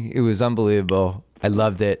breathtaking. It was unbelievable. I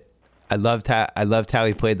loved it. I loved how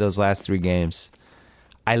he played those last 3 games.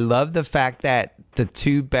 I love the fact that the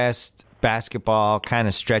 2 best basketball kind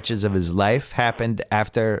of stretches of his life happened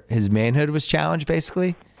after his manhood was challenged,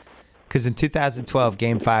 basically. Because in 2012,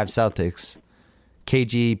 Game 5 Celtics,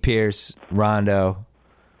 KG, Pierce, Rondo,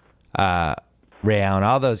 Ray Allen,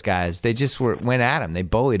 all those guys, they just went at him. They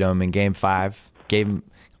bullied him in Game 5, gave him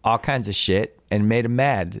all kinds of shit, and made him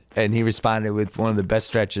mad. And he responded with one of the best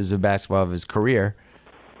stretches of basketball of his career.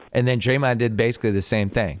 And then Draymond did basically the same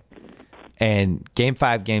thing. And Game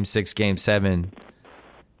 5, Game 6, Game 7,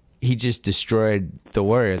 he just destroyed the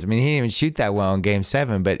Warriors. I mean, he didn't even shoot that well in Game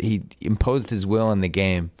 7, but he imposed his will in the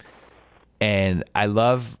game. And I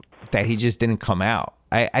love that he just didn't come out.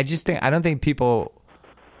 I don't think people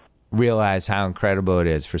realize how incredible it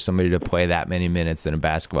is for somebody to play that many minutes in a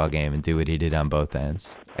basketball game and do what he did on both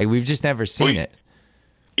ends. Like, we've just never seen it.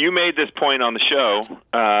 You made this point on the show,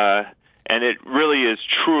 and it really is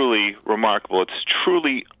truly remarkable. It's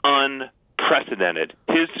truly unprecedented.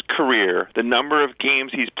 His career, the number of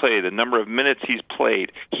games he's played, the number of minutes he's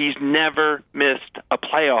played, he's never missed a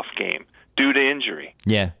playoff game due to injury.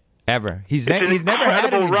 Yeah, ever. He's never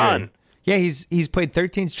had an injury. Run. Yeah, he's played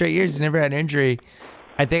 13 straight years. He's never had an injury.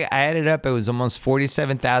 I think I added up. It was almost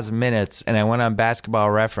 47,000 minutes, and I went on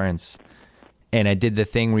Basketball Reference, and I did the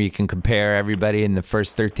thing where you can compare everybody in the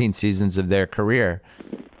first 13 seasons of their career.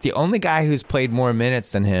 The only guy who's played more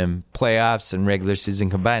minutes than him, playoffs and regular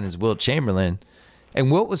season combined, is Wilt Chamberlain.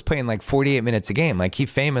 And Wilt was playing like 48 minutes a game. Like, he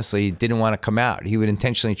famously didn't want to come out. He would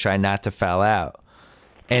intentionally try not to foul out.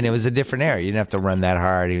 And it was a different era. You didn't have to run that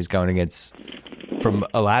hard. He was going against, from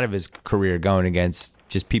a lot of his career, going against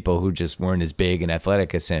just people who just weren't as big and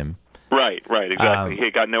athletic as him. Right, exactly.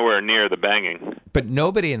 He got nowhere near the banging. But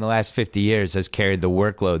nobody in the last 50 years has carried the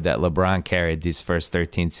workload that LeBron carried these first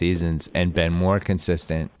 13 seasons and been more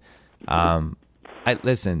consistent.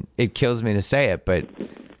 Listen, it kills me to say it, but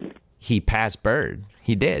he passed Bird.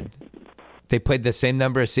 He did. They played the same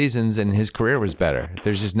number of seasons, and his career was better.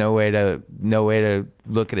 There's just no way to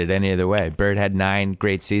look at it any other way. Bird had 9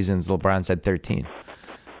 great seasons. LeBron's had 13.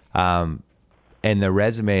 And the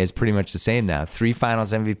resume is pretty much the same now. 3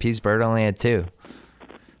 Finals MVPs. Bird only had 2.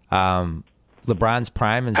 LeBron's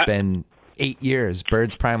prime has been 8 years.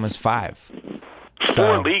 Bird's prime was 5.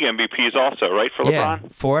 4 league MVPs also, right, for LeBron? Yeah,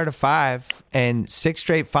 4 out of 5, and 6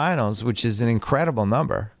 straight finals, which is an incredible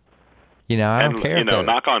number. I don't care.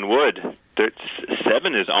 Knock on wood,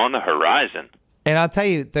 7 is on the horizon. And I'll tell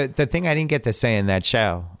you, the thing I didn't get to say in that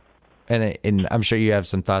show, and I'm sure you have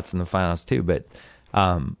some thoughts on the finals too, but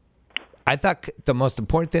I thought the most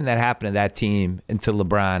important thing that happened to that team and to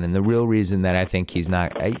LeBron, and the real reason that I think he's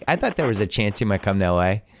not, I thought there was a chance he might come to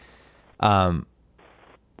LA.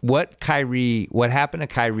 What happened to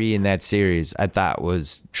Kyrie in that series, I thought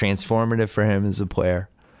was transformative for him as a player.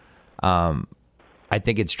 I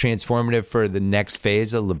think it's transformative for the next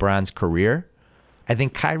phase of LeBron's career. I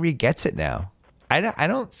think Kyrie gets it now. I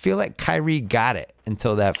don't feel like Kyrie got it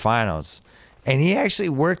until that finals, and he actually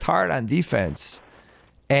worked hard on defense.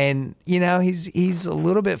 And he's a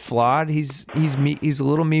little bit flawed. He's a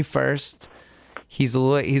little me first. He's a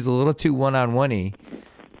little too one-on-one-y.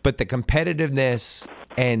 But the competitiveness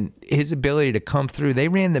and his ability to come through, they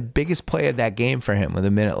ran the biggest play of that game for him with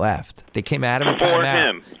a minute left. They came out of a timeout.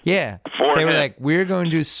 Him. Yeah. They were like, we're going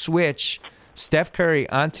to switch Steph Curry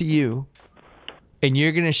onto you, and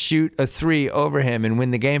you're going to shoot a 3 over him and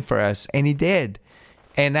win the game for us. And he did.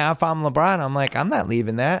 And now if I'm LeBron, I'm like, I'm not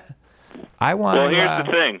leaving that. Well, here's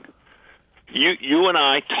the thing. You and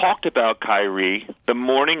I talked about Kyrie the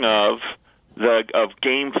morning of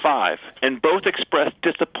Game 5, and both expressed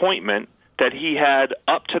disappointment that he had,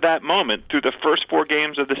 up to that moment, through the first 4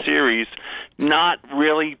 games of the series, not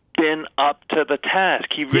really been up to the task.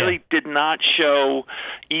 He really did not show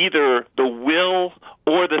either the will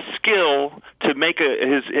or the skill to make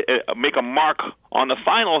a mark on the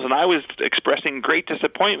finals, and I was expressing great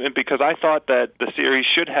disappointment because I thought that the series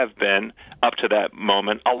should have been, up to that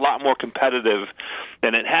moment, a lot more competitive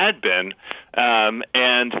than it had been.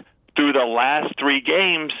 And through the last 3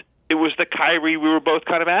 games, it was the Kyrie we were both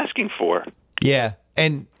kind of asking for. Yeah,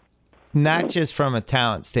 and not just from a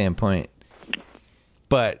talent standpoint,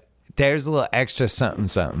 but there's a little extra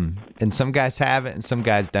something. And some guys have it and some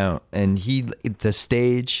guys don't. And he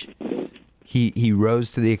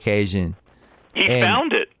rose to the occasion. He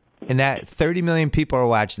found it. And that 30 million people are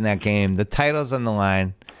watching that game. The title's on the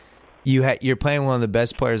line. You're playing one of the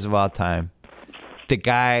best players of all time. The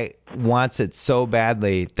guy wants it so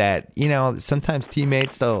badly that, sometimes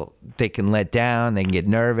teammates, they can let down, they can get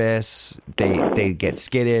nervous, they get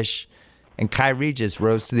skittish. And Kyrie just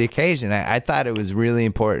rose to the occasion. I thought it was really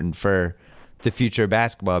important for the future of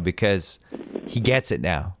basketball because he gets it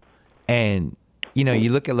now. And,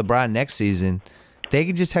 you look at LeBron next season, they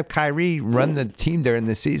could just have Kyrie run the team during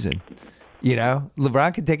the season.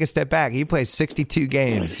 LeBron can take a step back. He plays 62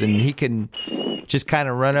 games, and he can just kind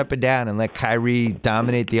of run up and down and let Kyrie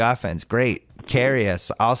dominate the offense. Great. Carry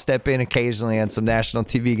us. I'll step in occasionally on some national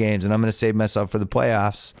TV games, and I'm going to save myself for the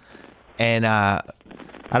playoffs. And I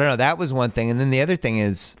don't know. That was one thing. And then the other thing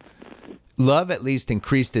is Love at least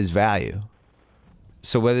increased his value.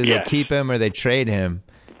 So whether they keep him or they trade him,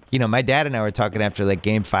 my dad and I were talking after like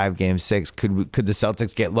Game 5, Game 6. Could the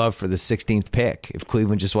Celtics get love for the 16th pick if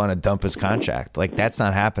Cleveland just want to dump his contract? Like, that's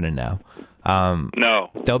not happening now. No,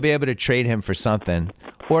 they'll be able to trade him for something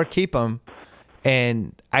or keep him.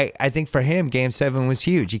 And I think for him, Game 7 was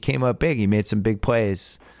huge. He came up big. He made some big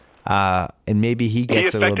plays. And maybe he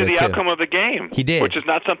gets a little bit too. He affected the outcome of the game. He did. Which is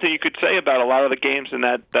not something you could say about a lot of the games in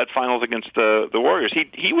that finals against the Warriors.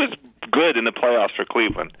 He was good in the playoffs for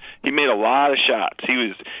Cleveland. He made a lot of shots. He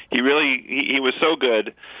was so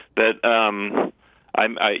good that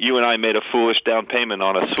you and I made a foolish down payment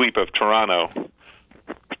on a sweep of Toronto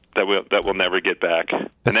that we'll never get back.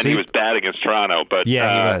 And then he was bad against Toronto, but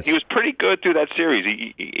yeah, he was pretty good through that series.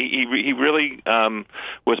 He really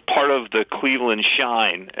was part of the Cleveland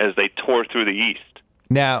shine as they tore through the East.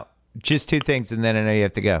 Now, just two things, and then I know you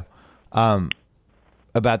have to go.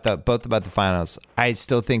 About the finals, I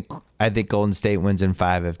think Golden State wins in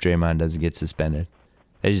 5 if Draymond doesn't get suspended.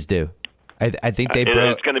 I just do. I think they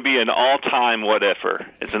broke. It's going to be an all-time what-iffer.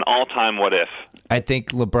 It's an all-time what-if. I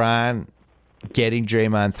think LeBron getting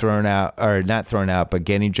Draymond thrown out, or not thrown out, but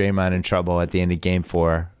getting Draymond in trouble at the end of Game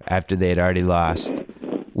 4 after they had already lost.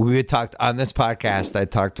 We had talked on this podcast. I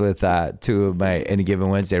talked with 2 of my Any Given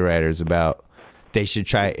Wednesday writers about they should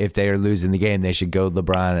try, if they are losing the game, they should go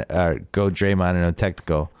LeBron or go Draymond in a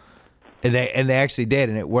technical, and they actually did,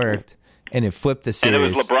 and it worked, and it flipped the series. And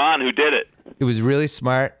it was LeBron who did it. It was really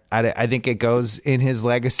smart. I think it goes in his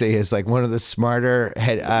legacy as like one of the smarter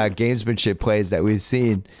gamesmanship plays that we've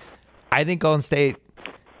seen. I think Golden State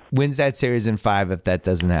wins that series in 5 if that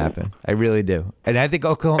doesn't happen. I really do. And I think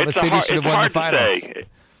Oklahoma City should have won the finals.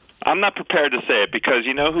 I'm not prepared to say it because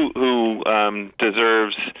you know who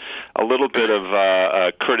deserves a little bit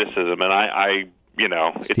of criticism,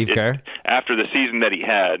 and Steve Kerr? After the season that he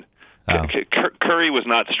had, Curry was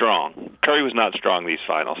not strong. Curry was not strong these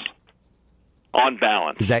finals. On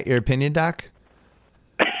balance. Is that your opinion, Doc?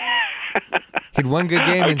 He'd one good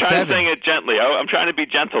game in 7. I'm trying to say it gently. I'm trying to be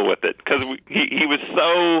gentle with it because he was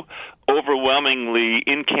so overwhelmingly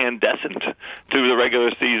incandescent through the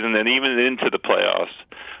regular season and even into the playoffs.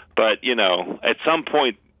 But, at some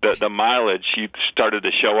point, the mileage started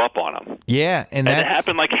to show up on him. Yeah, and it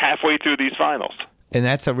happened like halfway through these finals. And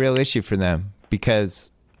that's a real issue for them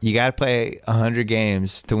because you got to play 100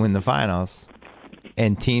 games to win the finals,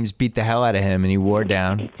 and teams beat the hell out of him, and he wore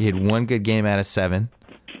down. He had one good game out of 7.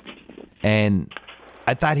 And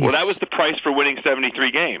I thought Well, that was the price for winning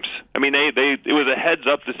 73 games. I mean, it was a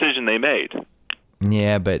heads-up decision they made.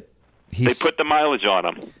 Yeah, but they put the mileage on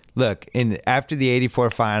him. Look, after the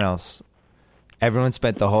 84 finals, everyone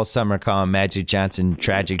spent the whole summer calling Magic Johnson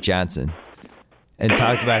Tragic Johnson and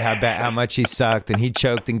talked about how much he sucked, and he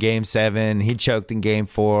choked in Game 7, he choked in Game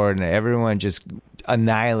 4, and everyone just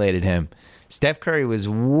annihilated him. Steph Curry was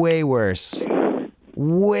way worse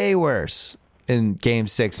in Game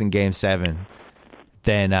 6 and Game 7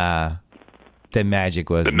 than Magic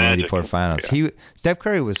was in the 84 finals. Yeah. Steph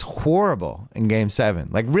Curry was horrible in Game 7,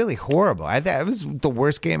 like really horrible. I thought it was the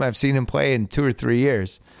worst game I've seen him play in 2 or 3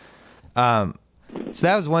 years. So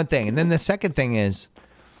that was one thing. And then the second thing is,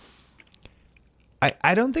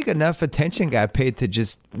 I don't think enough attention got paid to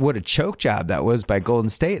just what a choke job that was by Golden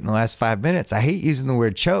State in the last 5 minutes. I hate using the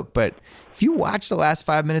word choke, but if you watch the last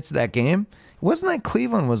 5 minutes of that game, it wasn't like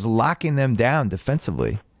Cleveland was locking them down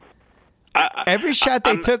defensively. Every shot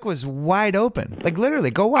they took was wide open. Like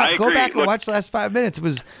literally, go back and watch the last 5 minutes. It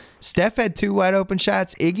was Steph had 2 wide open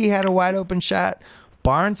shots. Iggy had a wide open shot.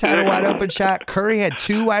 Barnes had a wide open shot. Curry had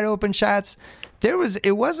 2 wide open shots.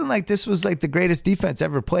 It wasn't like this was like the greatest defense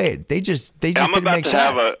ever played. They just didn't make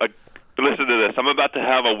shots. Listen to this. I'm about to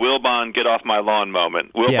have a Wilbon get off my lawn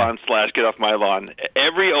moment. Wilbon / get off my lawn.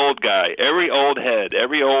 Every old guy, every old head,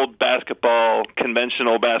 every old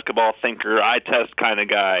conventional basketball thinker, eye test kind of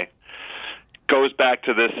guy goes back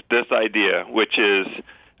to this idea, which is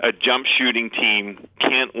a jump shooting team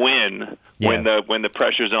can't win when the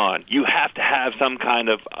pressure's on. You have to have some kind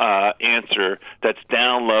of answer that's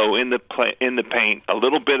down low in the paint, a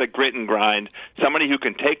little bit of grit and grind, somebody who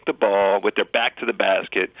can take the ball with their back to the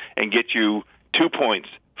basket and get you 2 points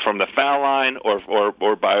from the foul line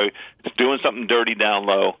or by doing something dirty down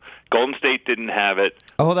low. Golden State didn't have it.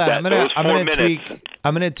 Hold on,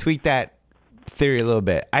 I'm gonna tweak that theory a little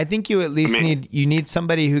bit. I think you at least need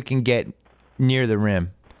somebody who can get near the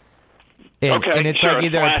rim. And it's like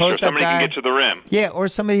either a post-up guy, can get to the rim. Yeah, or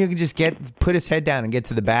somebody who can just put his head down and get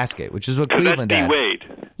to the basket, which is what Cleveland had. That's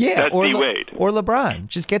D-Wade. Yeah, that's D-Wade. Or LeBron.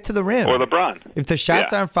 Just get to the rim. Or LeBron. If the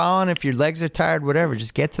shots aren't falling, if your legs are tired, whatever,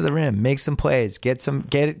 just get to the rim, make some plays, get some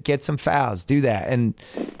fouls, do that.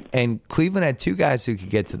 And Cleveland had 2 guys who could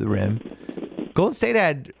get to the rim. Golden State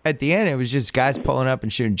had, at the end, it was just guys pulling up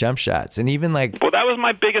and shooting jump shots. And even like... Well, that was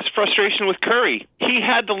my biggest frustration with Curry. He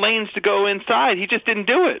had the lanes to go inside. He just didn't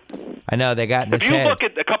do it. I know, they got in his head. If you look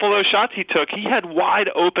at a couple of those shots he took, he had wide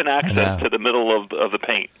open access to the middle of the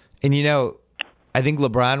paint. And, you know, I think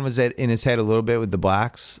LeBron was in his head a little bit with the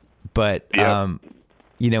blocks. But,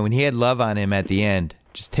 you know, when he had Love on him at the end,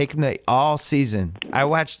 just take him all season. I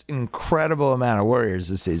watched an incredible amount of Warriors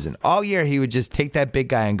this season. All year, he would just take that big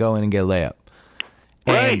guy and go in and get a layup.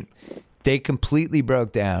 Right. And they completely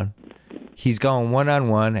broke down. He's going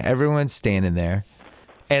one-on-one. Everyone's standing there.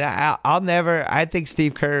 And I'll never, I think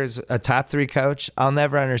Steve Kerr is a top 3 coach. I'll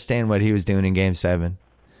never understand what he was doing in Game 7.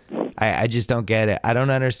 I just don't get it. I don't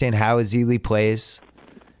understand how Ezeli plays.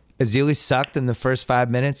 Ezeli sucked in the first 5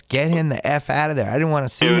 minutes. Get him the F out of there. I didn't want to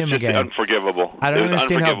see him again. Unforgivable. I don't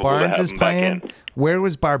understand how Barnes is playing. Where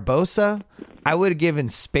was Barbosa? I would have given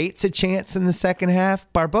Spates a chance in the second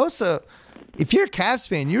half. Barbosa... If you're a Cavs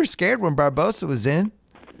fan, you were scared when Barbosa was in.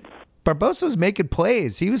 Barbosa was making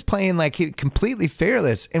plays. He was playing like he completely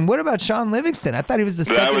fearless. And what about Sean Livingston? I thought he was the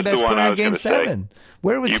second best player in Game 7.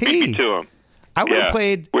 Where was he? You beat me to him. I would have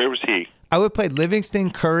played. Where was he? I would have played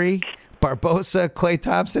Livingston, Curry, Barbosa, Klay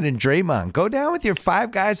Thompson, and Draymond. Go down with your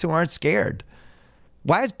 5 guys who aren't scared.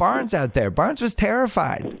 Why is Barnes out there? Barnes was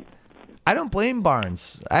terrified. I don't blame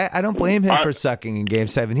Barnes. I don't blame him for sucking in Game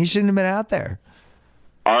 7. He shouldn't have been out there.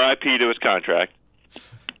 R.I.P. to his contract.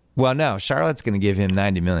 Well, no, Charlotte's going to give him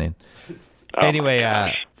 $90 million. Anyway,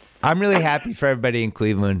 I'm really happy for everybody in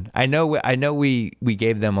Cleveland. I know we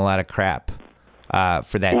gave them a lot of crap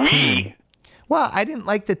for that team. Well, I didn't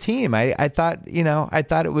like the team. I thought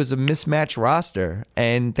it was a mismatched roster,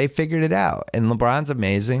 and they figured it out. And LeBron's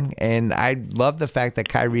amazing, and I love the fact that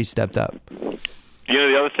Kyrie stepped up. You know,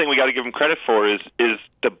 the other thing we got to give him credit for is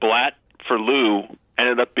the Blatt for Lou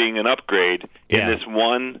ended up being an upgrade in this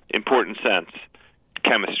one important sense: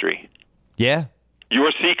 chemistry. Yeah.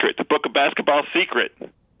 Your secret, the book of basketball secret.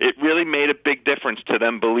 It really made a big difference to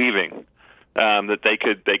them believing that they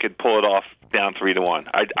could pull it off down 3-1.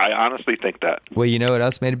 I honestly think that. Well, you know what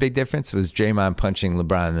else made a big difference was Draymond punching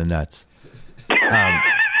LeBron in the nuts.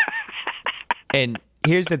 And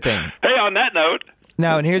here's the thing. Hey, on that note.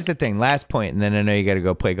 No, and here's the thing. Last point, and then I know you got to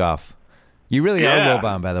go play golf. You really are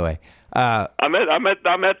Wilbon, by the way. I'm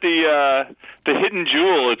at the Hidden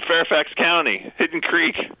Jewel at Fairfax County, Hidden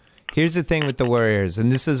Creek. Here's the thing with the Warriors, and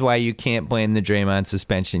this is why you can't blame the Draymond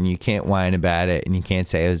suspension. You can't whine about it, and you can't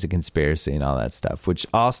say it was a conspiracy and all that stuff, which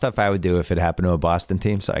all stuff I would do if it happened to a Boston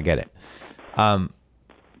team, so I get it.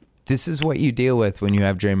 This is what you deal with when you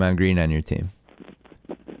have Draymond Green on your team.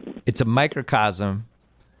 It's a microcosm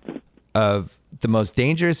of the most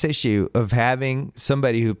dangerous issue of having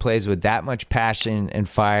somebody who plays with that much passion and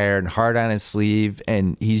fire and heart on his sleeve,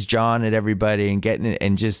 and he's jawing at everybody and getting it,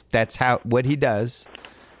 and just that's what he does.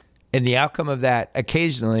 And the outcome of that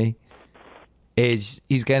occasionally is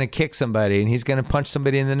he's going to kick somebody, and he's going to punch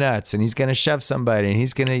somebody in the nuts, and he's going to shove somebody, and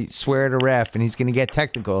he's going to swear at a ref, and he's going to get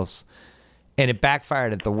technicals. And it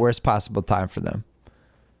backfired at the worst possible time for them.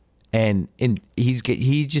 And he has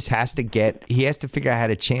to figure out how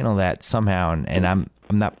to channel that somehow, and I'm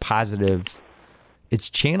not positive it's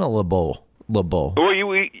channelable. Well,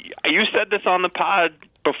 you said this on the pod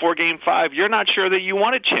before Game 5. You're not sure that you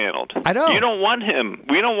want it channeled. I don't. You don't want him.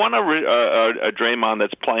 We don't want a Draymond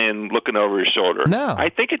that's playing looking over his shoulder. No. I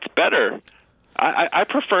think it's better. I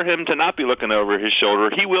prefer him to not be looking over his shoulder.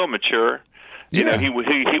 He will mature. You know, he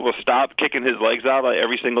will stop kicking his legs out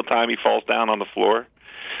every single time he falls down on the floor.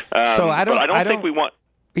 So I don't think we want.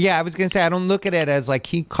 Yeah, I was going to say I don't look at it as like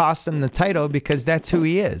he cost him the title because that's who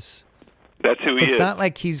he is. That's who he is. It's not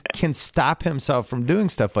like he can stop himself from doing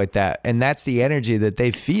stuff like that, and that's the energy that they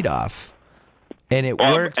feed off, and it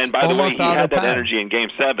works and by almost the way, all he had the time. That energy in Game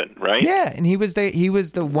 7, right? Yeah, and he was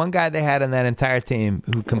the one guy they had on that entire team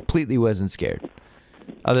who completely wasn't scared,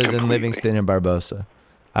 other than Livingston and Barbosa.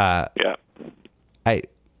 Yeah.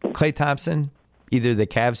 Klay Thompson, either the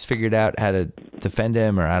Cavs figured out how to defend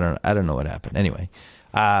him, or I don't know what happened. Anyway,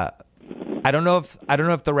 I don't know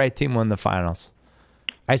if the right team won the finals.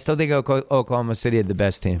 I still think Oklahoma City had the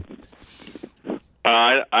best team.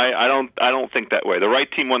 I don't think that way. The right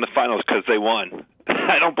team won the finals because they won.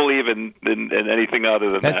 I don't believe in anything other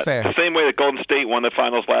than that. That's fair. The same way that Golden State won the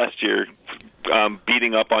finals last year,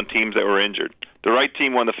 beating up on teams that were injured. The right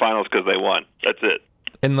team won the finals because they won. That's it.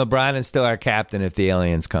 And LeBron is still our captain if the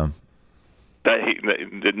aliens come.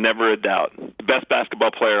 Never a doubt. The best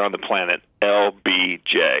basketball player on the planet,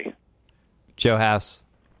 LBJ. Joe House,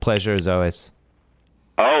 pleasure as always.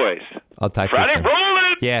 Always. I'll talk to you soon.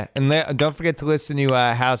 Rollin'! Yeah, and don't forget to listen to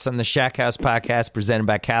House on the Shack House podcast presented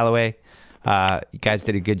by Callaway. You guys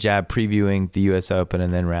did a good job previewing the U.S. Open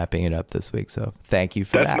and then wrapping it up this week. So thank you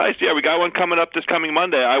for that. That's nice. Yeah, we got one coming up this coming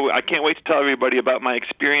Monday. I can't wait to tell everybody about my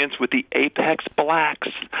experience with the Apex Blacks.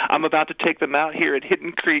 I'm about to take them out here at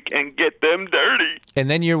Hidden Creek and get them dirty. And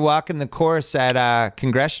then you're walking the course at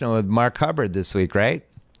Congressional with Mark Hubbard this week, right?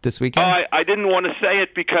 This weekend? I didn't want to say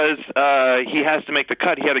it because he has to make the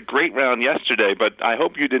cut. He had a great round yesterday, but I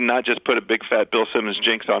hope you did not just put a big fat Bill Simmons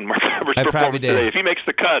jinx on Mark Hubbard's performance today. If he makes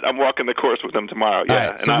the cut, I'm walking the course with him tomorrow. Yeah,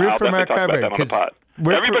 right, so root for Mark Hubbard.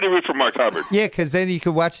 Everybody root for Mark Hubbard. Yeah, because then you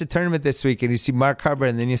could watch the tournament this week and you see Mark Hubbard,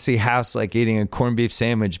 and then you see House like eating a corned beef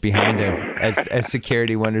sandwich behind him as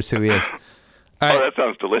security wonders who he is. All right. Oh, that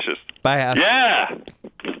sounds delicious. Bye, House. Yeah.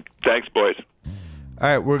 Thanks, boys. All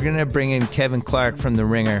right, we're going to bring in Kevin Clark from The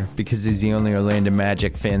Ringer because he's the only Orlando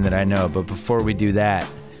Magic fan that I know. But before we do that,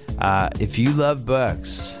 if you love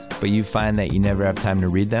books, but you find that you never have time to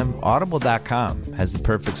read them, Audible.com has the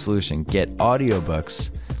perfect solution. Get audiobooks.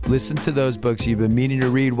 Listen to those books you've been meaning to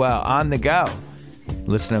read while on the go.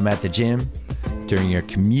 Listen to them at the gym, during your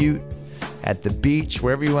commute, at the beach,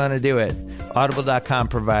 wherever you want to do it. Audible.com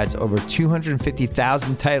provides over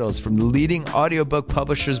 250,000 titles from the leading audiobook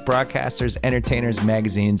publishers, broadcasters, entertainers,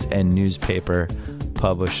 magazines, and newspaper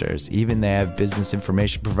publishers. Even they have business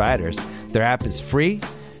information providers. Their app is free.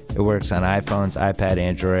 It works on iPhones, iPad,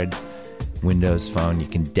 Android, Windows Phone. You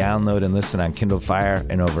can download and listen on Kindle Fire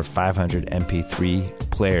and over 500 MP3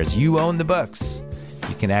 players. You own the books.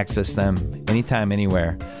 You can access them anytime,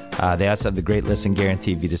 anywhere. They also have the great listen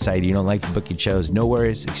guarantee. If you decide you don't like the book you chose, no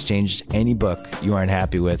worries. Exchange any book you aren't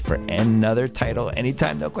happy with for another title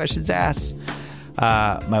anytime, no questions asked.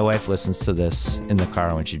 My wife listens to this in the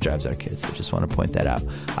car when she drives our kids. I just want to point that out.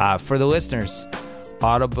 For the listeners,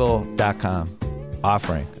 Audible.com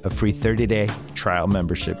offering a free 30-day trial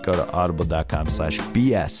membership. Go to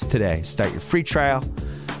audible.com/BS today. Start your free trial.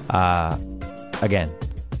 Again,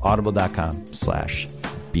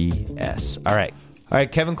 audible.com/BS. All right,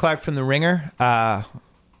 Kevin Clark from The Ringer.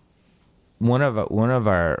 One of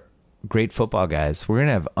our great football guys. We're going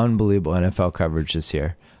to have unbelievable NFL coverage this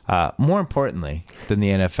year. More importantly than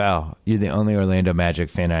the NFL, you're the only Orlando Magic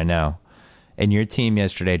fan I know. And your team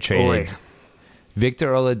yesterday traded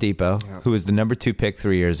Victor Oladipo, who was the number 2 pick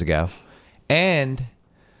 3 years ago, and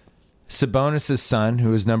Sabonis' son,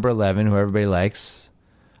 who was number 11, who everybody likes,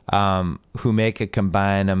 who make a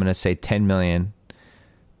combined, I'm going to say $10 million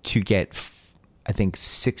to get I think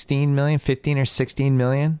 15 or 16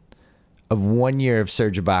 million of 1 year of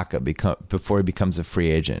Serge Ibaka before he becomes a free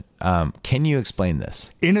agent. Can you explain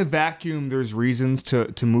this? In a vacuum, there's reasons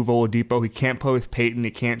to move Oladipo. He can't play with Peyton.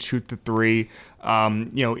 He can't shoot the three. I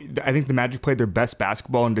think the Magic played their best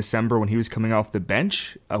basketball in December when he was coming off the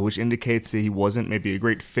bench, which indicates that he wasn't maybe a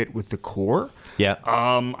great fit with the core. Yeah.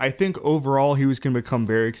 I think overall he was going to become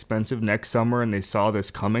very expensive next summer, and they saw this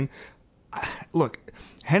coming. Look,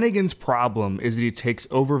 Hennigan's problem is that he takes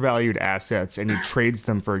overvalued assets and he trades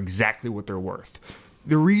them for exactly what they're worth.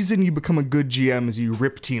 The reason you become a good GM is you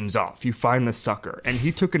rip teams off. You find the sucker. And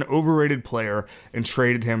he took an overrated player and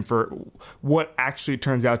traded him for what actually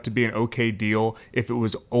turns out to be an okay deal if it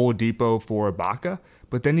was Oladipo for Ibaka.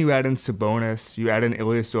 But then you add in Sabonis, you add in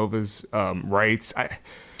Ilyasova's rights.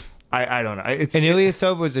 I don't know. And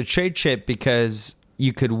Ilyasova was a trade chip because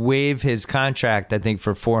you could waive his contract, I think,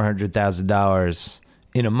 for $400,000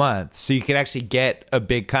 in a month. So you could actually get a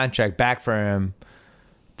big contract back for him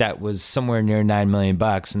that was somewhere near $9 million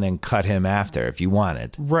and then cut him after if you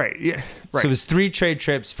wanted. Right. Yeah. Right. So it was 3 trade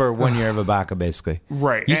trips for 1 year of Ibaka, basically.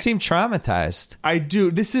 Right. You seem traumatized. I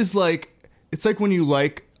do. This is like, it's like when you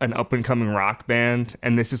like an up and coming rock band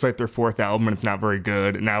and this is like their 4th album and it's not very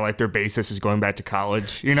good. And now like their bassist is going back to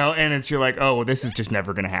college, and you're like, oh, well, this is just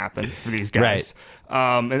never going to happen for these guys.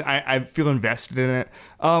 Right. And I feel invested in it.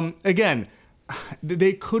 Again,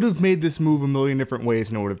 they could have made this move a million different ways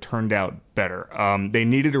and it would have turned out better. They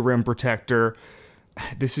needed a rim protector.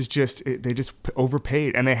 This is just, they just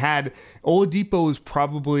overpaid. And they had, Oladipo is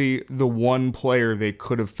probably the one player they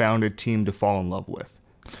could have found a team to fall in love with.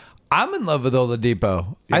 I'm in love with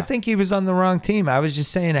Oladipo. Yeah. I think he was on the wrong team. I was just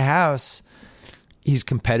saying to House, he's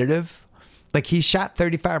competitive. Like, he shot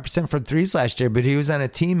 35% from threes last year, but he was on a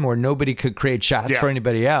team where nobody could create shots for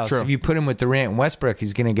anybody else. True. If you put him with Durant and Westbrook,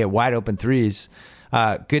 he's going to get wide open threes.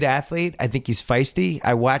 Good athlete. I think he's feisty.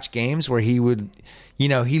 I watch games where he would,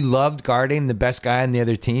 he loved guarding the best guy on the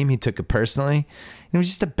other team. He took it personally. It was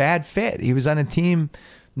just a bad fit. He was on a team,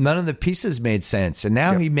 none of the pieces made sense. And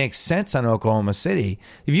now he makes sense on Oklahoma City.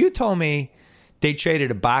 If you told me they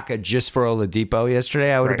traded Ibaka just for Oladipo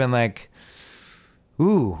yesterday, I would have been like,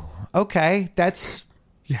 ooh, okay, that's,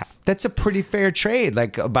 Yeah. That's a pretty fair trade.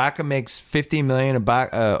 Like Ibaka makes $50 million.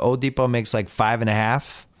 Oladipo makes like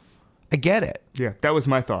 5.5. I get it. Yeah, that was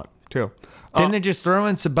my thought too. Then they just throw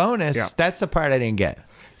in Sabonis. Yeah. That's the part I didn't get.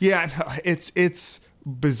 Yeah, no, it's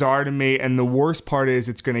bizarre to me, and the worst part is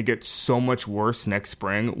it's going to get so much worse next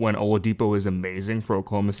spring when Oladipo is amazing for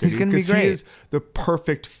Oklahoma City. He's going to be great. He is the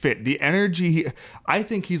perfect fit. The energy, I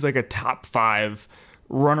think he's like a top 5,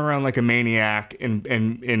 run around like a maniac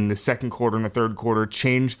in the second quarter and the third quarter,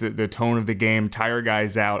 change the tone of the game, tire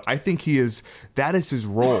guys out. I think that is his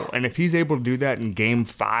role. And if he's able to do that in game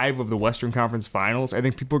 5 of the Western Conference Finals, I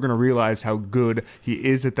think people are going to realize how good he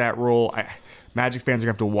is at that role. Magic fans are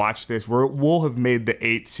going to have to watch this. We'll have made the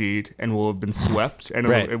 8th seed and we'll have been swept. And,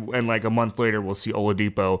 right. And like a month later, we'll see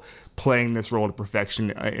Oladipo playing this role to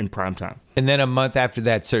perfection in prime time. And then a month after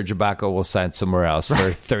that, Serge Ibaka will sign somewhere else for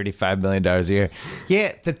 $35 million a year.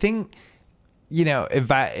 Yeah, the thing,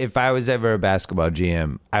 if I was ever a basketball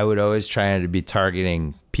GM, I would always try to be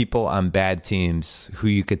targeting people on bad teams who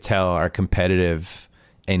you could tell are competitive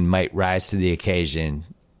and might rise to the occasion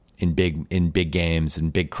in big games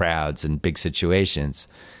and big crowds and big situations.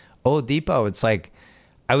 Oladipo, it's like,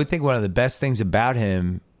 I would think one of the best things about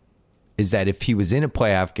him is that if he was in a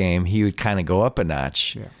playoff game, he would kind of go up a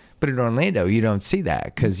notch. Yeah. But in Orlando, you don't see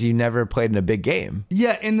that because you never played in a big game.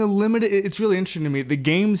 Yeah, in the limited, it's really interesting to me. The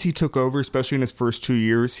games he took over, especially in his first 2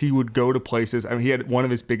 years, he would go to places. I mean, he had one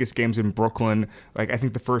of his biggest games in Brooklyn. Like, I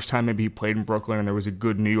think the first time maybe he played in Brooklyn and there was a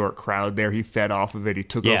good New York crowd there. He fed off of it. He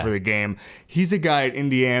took over the game. He's a guy at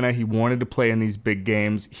Indiana. He wanted to play in these big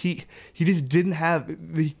games. He just didn't have,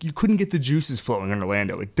 you couldn't get the juices flowing in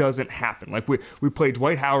Orlando. It doesn't happen. Like, we play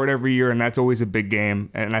Dwight Howard every year, and that's always a big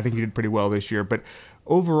game. And I think he did pretty well this year. But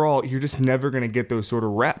overall, you're just never going to get those sort of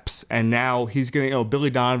reps. And now he's going to, Billy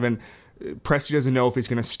Donovan, Presti doesn't know if he's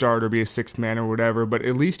going to start or be a sixth man or whatever, but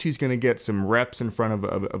at least he's going to get some reps in front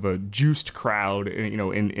of a juiced crowd,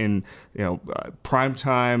 in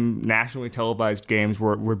primetime, nationally televised games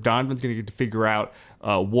where Donovan's going to get to figure out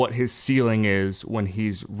what his ceiling is when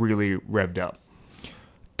he's really revved up.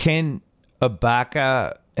 Can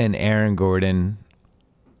Ibaka and Aaron Gordon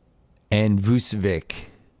and Vucevic,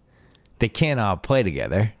 they can't all play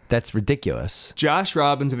together. That's ridiculous. Josh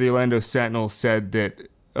Robbins of the Orlando Sentinel said that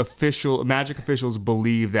Magic officials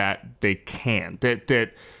believe that they can. That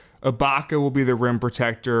Ibaka will be the rim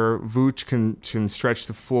protector. Vooch can stretch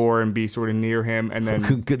the floor and be sort of near him, and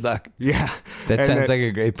then good luck. Yeah, that sounds like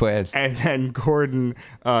a great plan. And then Gordon,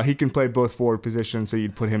 he can play both forward positions, so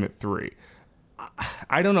you'd put him at 3.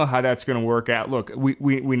 I don't know how that's going to work out. Look,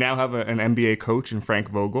 we now have an NBA coach in Frank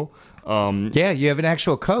Vogel. Yeah, you have an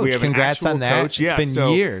actual coach. Congrats on that. Coach. It's been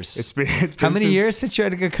years. It's been how many years since you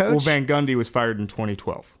had a good coach? Well, Van Gundy was fired in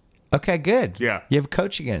 2012. Okay, good. Yeah. You have a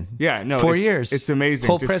coach again. Yeah, no. 4 years. It's amazing.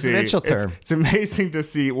 Whole to presidential see. term. It's amazing to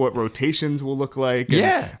see what rotations will look like.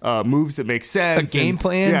 Yeah. And, moves that make sense. A game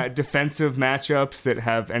plan. Yeah, defensive matchups that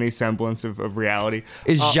have any semblance of reality.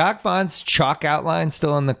 Is Jacques Vaughn's chalk outline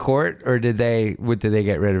still on the court, or did they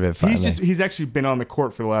get rid of it finally? He's actually been on the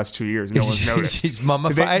court for the last 2 years. No one's noticed. He's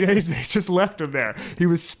mummified? They just left him there. He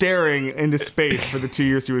was staring into space for the 2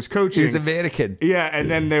 years he was coaching. He was a mannequin. Yeah, and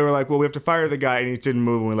then they were like, well, we have to fire the guy, and he didn't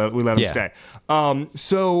move, and we let him stay.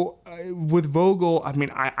 So with Vogel, I mean,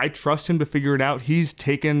 I trust him to figure it out. He's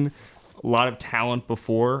taken a lot of talent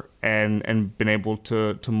before and been able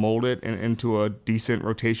to mold it into a decent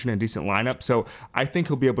rotation and decent lineup. So I think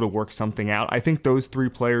he'll be able to work something out. I think those 3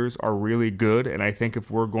 players are really good, and I think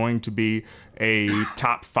if we're going to be a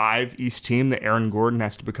top 5 East team, that Aaron Gordon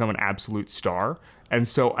has to become an absolute star. And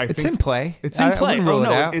so I think it's in play. It's in play. Rule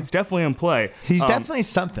it out. It's definitely in play. He's definitely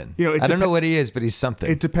something. I don't know what he is, but he's something.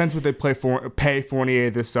 It depends what they pay Fournier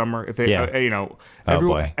this summer. If they,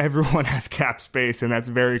 everyone has cap space, and that's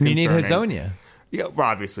very concerning. You need Hazonia. Yeah,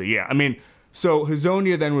 obviously, yeah. I mean, so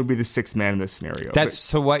Hazonia then would be the 6th man in this scenario.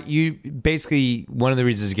 So what you basically, one of the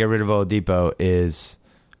reasons to get rid of Oladipo is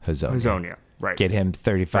Hazonia. Right. Get him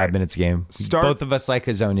 35 minutes a game. Both of us like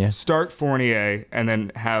Hazonia. Start Fournier and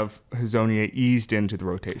then have Hazonia eased into the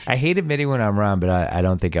rotation. I hate admitting when I'm wrong, but I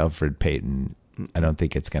don't think Elfrid Payton, I don't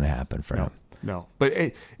think it's going to happen for him. No. But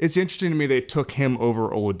it's interesting to me they took him over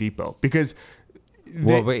Oladipo because...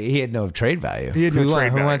 but he had no trade value. He had no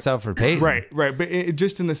trade value. Who wants Elfrid Payton? Right. But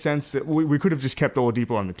just in the sense that we could have just kept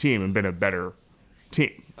Oladipo on the team and been a better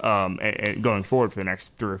team and going forward for the next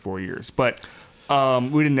 3 or 4 years. But...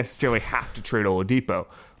 we didn't necessarily have to trade Oladipo.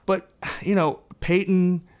 But,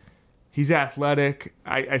 Peyton, he's athletic.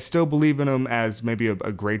 I still believe in him as maybe a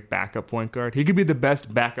great backup point guard. He could be the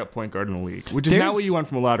best backup point guard in the league, which is not what you want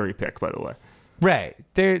from a lottery pick, by the way. Right.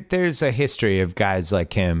 There's a history of guys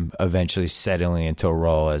like him eventually settling into a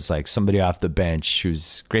role as like somebody off the bench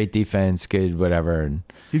who's great defense, good whatever. And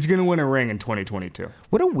He's going to win a ring in 2022.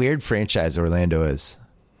 what a weird franchise Orlando is.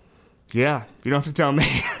 Yeah, you don't have to tell me.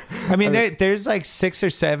 I mean, there's like 6 or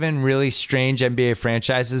 7 really strange NBA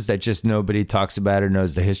franchises that just nobody talks about or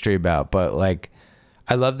knows the history about. But like,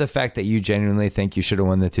 I love the fact that you genuinely think you should have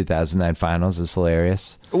won the 2009 finals. It's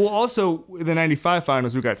hilarious. Well, also, the 95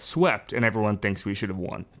 finals, we got swept, and everyone thinks we should have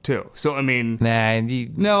won, too. So, I mean...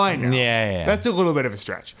 No, I know. Yeah. That's a little bit of a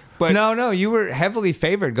stretch. But No, you were heavily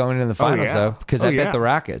favored going into the finals, though, because I bet the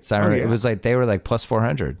Rockets. I remember it was like they were like plus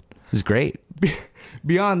 400. It was great.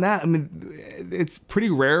 Beyond that, I mean, it's pretty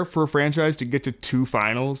rare for a franchise to get to 2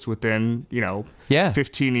 finals within,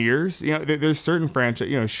 15 years. There's certain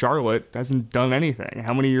franchise, Charlotte hasn't done anything.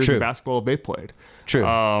 How many years of basketball have they played? True.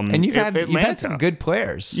 And you've had some good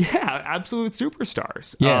players. Yeah, absolute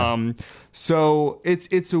superstars. Yeah. So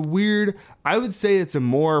it's a weird, I would say it's a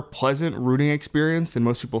more pleasant rooting experience than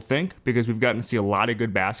most people think, because we've gotten to see a lot of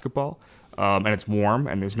good basketball, and it's warm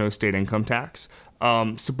and there's no state income tax.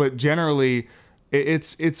 But generally,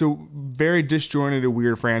 it's a very disjointed,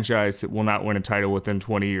 weird franchise that will not win a title within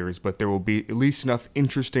 20 years, but there will be at least enough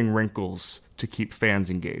interesting wrinkles to keep fans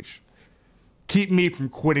engaged. Keep me from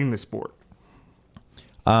quitting the sport.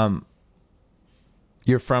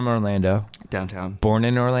 You're from Orlando. Downtown. Born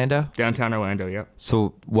in Orlando? Downtown Orlando, yep.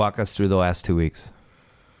 So walk us through the last 2 weeks.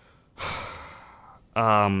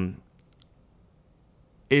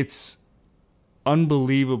 It's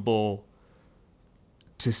unbelievable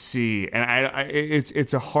to see, and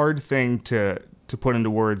it's a hard thing to put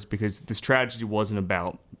into words, because this tragedy wasn't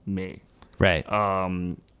about me. Right.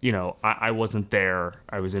 I wasn't there.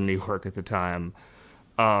 I was in New York at the time.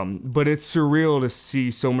 But it's surreal to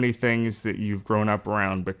see so many things that you've grown up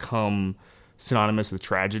around become synonymous with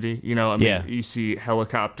tragedy. You see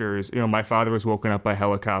helicopters. My father was woken up by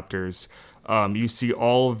helicopters. You see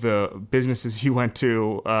all of the businesses you went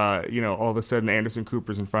to, all of a sudden Anderson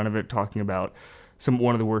Cooper's in front of it talking about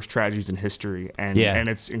one of the worst tragedies in history. And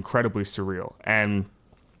it's incredibly surreal. And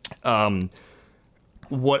the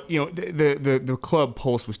club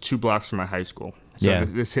Pulse was 2 blocks from my high school. So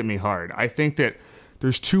this hit me hard. I think that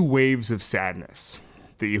there's 2 waves of sadness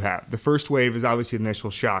that you have. The first wave is obviously the initial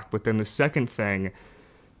shock, but then the second thing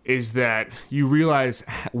is that you realize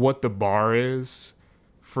what the bar is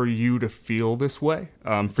for you to feel this way,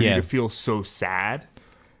 for you to feel so sad.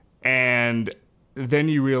 And then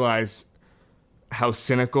you realize how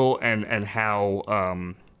cynical and how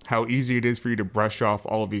easy it is for you to brush off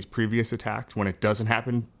all of these previous attacks when it doesn't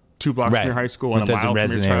happen 2 blocks from your high school and a mile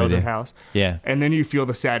from your childhood house. Yeah. And then you feel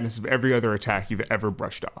the sadness of every other attack you've ever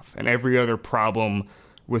brushed off, and every other problem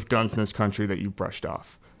with guns in this country that you've brushed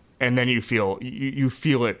off. And then you feel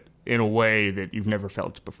it in a way that you've never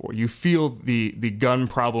felt before. You feel the gun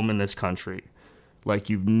problem in this country like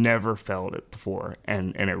you've never felt it before,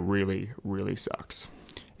 and it really, really sucks.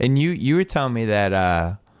 And you were telling me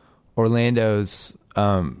that Orlando's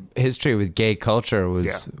history with gay culture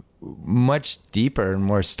was much deeper and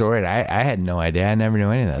more storied. I had no idea. I never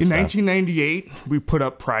knew any of that stuff. In 1998, we put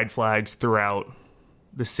up pride flags throughout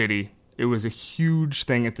the city. It was a huge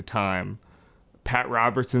thing at the time. Pat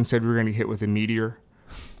Robertson said we were going to get hit with a meteor.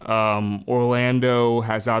 Orlando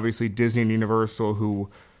has obviously Disney and Universal,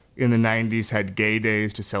 who in the 90s had gay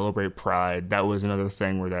days to celebrate pride. That was another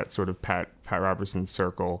thing where that sort of Pat Robertson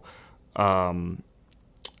circle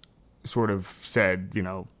sort of said,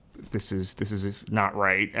 this is not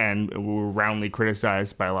right, and we were roundly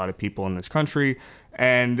criticized by a lot of people in this country.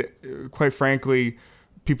 And quite frankly,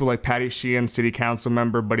 people like Patty Sheehan, city council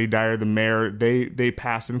member, Buddy Dyer, the mayor, they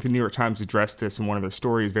passed, I think the New York Times addressed this in one of their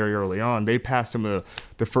stories very early on. They passed some of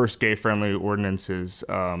the first gay-friendly ordinances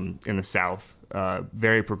in the South,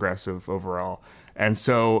 very progressive overall. And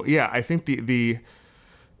so, I think the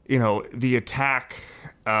attack,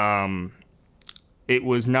 it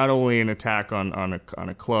was not only an attack on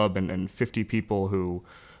a club and 50 people who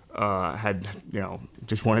had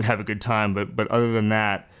just wanted to have a good time, but other than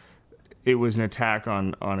that, it was an attack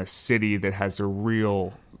on a city that has a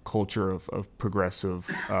real culture of progressive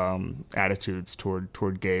attitudes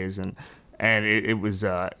toward gays, and it was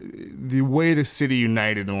the way the city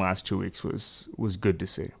united in the last 2 weeks was good to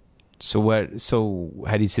see. So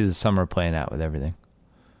how do you see the summer playing out with everything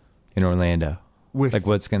in Orlando?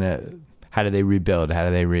 How do they rebuild? How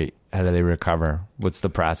do they recover? What's the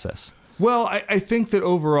process? Well, I think that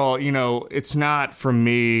overall, it's not for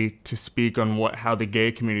me to speak on how the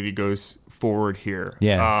gay community goes forward here.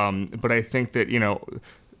 Yeah. But I think that,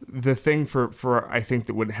 the thing for I think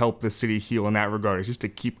that would help the city heal in that regard is just to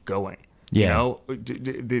keep going. Yeah.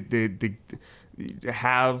 You know,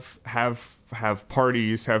 have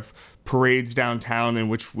parties, have parades downtown in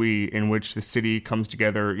which the city comes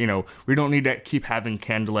together. You know, we don't need to keep having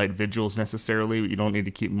candlelight vigils necessarily. You don't need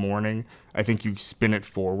to keep mourning. I think you spin it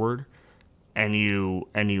forward, and you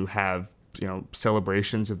have, you know,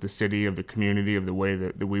 celebrations of the city, of the community, of the way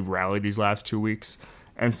that we've rallied these last 2 weeks.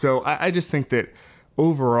 And so I just think that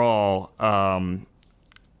overall,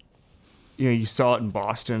 you know, you saw it in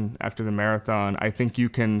Boston after the marathon. I think you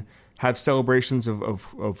can have celebrations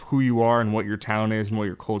of who you are and what your town is and what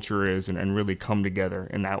your culture is, and really come together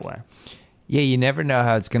in that way. Yeah, you never know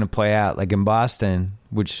how it's going to play out. Like in Boston,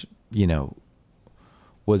 which, you know,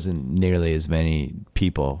 wasn't nearly as many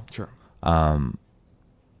people. Sure.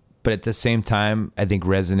 But at the same time, I think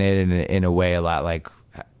resonated in a way a lot like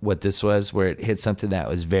what this was, where it hit something that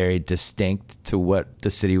was very distinct to what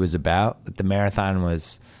the city was about. The marathon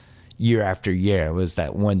was year after year. It was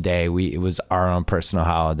that one day it was our own personal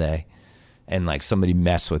holiday, and like somebody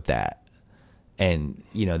messed with that. And,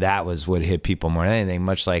 you know, that was what hit people more than anything,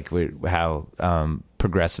 much like how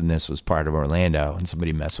progressiveness was part of Orlando, and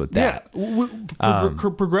somebody messed with that. Yeah,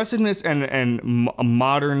 progressiveness and a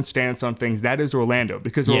modern stance on things, that is Orlando.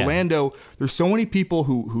 Because Orlando, there's so many people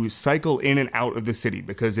who cycle in and out of the city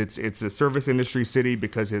because it's a service industry city,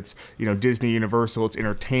 because it's, you know, Disney, Universal, it's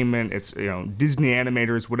entertainment, it's, you know, Disney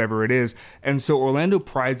animators, whatever it is. And so Orlando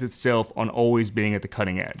prides itself on always being at the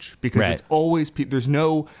cutting edge, because it's always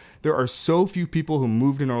there are so few people who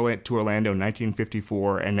moved to Orlando in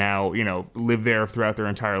 1954 and now, you know, live there throughout their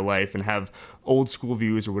entire life and have old school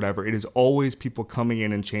views or whatever. It is always people coming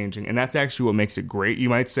in and changing. And that's actually what makes it great. You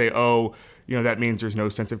might say, oh, you know, that means there's no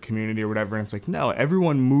sense of community or whatever. And it's like, no,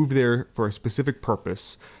 everyone moved there for a specific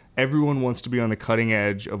purpose. Everyone wants to be on the cutting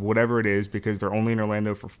edge of whatever it is because they're only in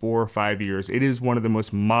Orlando for 4 or 5 years. It is one of the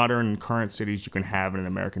most modern and current cities you can have in an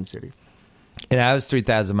American city. And I was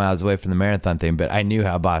 3,000 miles away from the marathon thing, but I knew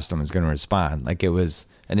how Boston was going to respond. Like, it was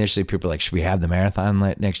initially people were like, should we have the marathon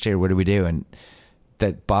next year? What do we do? And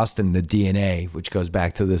that Boston, the DNA, which goes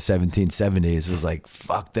back to the 1770s, was like,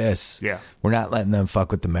 fuck this. Yeah. We're not letting them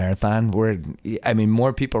fuck with the marathon.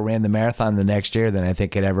 More people ran the marathon the next year than I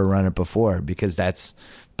think had ever run it before, because that's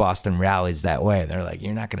Boston rallies that way. They're like,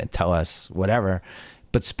 you're not going to tell us whatever.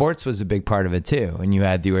 But sports was a big part of it too. And you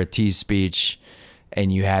had the Ortiz speech,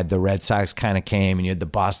 and you had the Red Sox kind of came, and you had the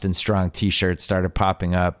Boston Strong t-shirts started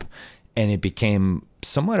popping up, and it became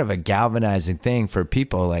somewhat of a galvanizing thing for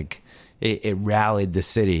people. Like, it rallied the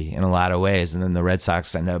city in a lot of ways. And then the Red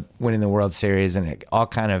Sox ended up winning the World Series, and it all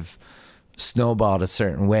kind of snowballed a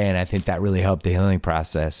certain way. And I think that really helped the healing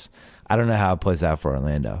process. I don't know how it plays out for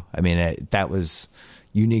Orlando. I mean, that was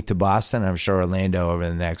unique to Boston. I'm sure Orlando over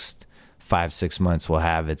the next 5-6 months will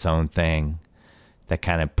have its own thing that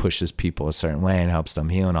kind of pushes people a certain way and helps them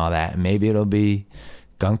heal and all that. And maybe it'll be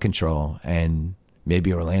gun control, and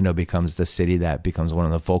maybe Orlando becomes the city that becomes one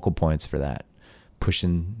of the focal points for that,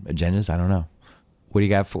 pushing agendas. I don't know. What do you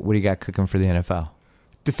got cooking for the NFL?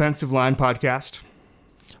 Defensive Line podcast.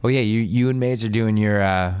 Oh yeah, you and Mays are doing your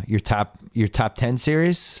top 10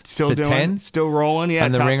 series. Still doing 10? Still rolling. Yeah,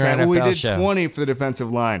 on the top Ringer 10. NFL We did show. 20 for the defensive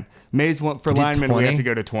line. Mays for linemen, 20? we have to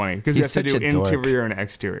go to 20 because we He's have to do such a dork. interior and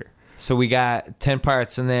exterior. So we got 10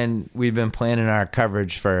 parts, and then we've been planning our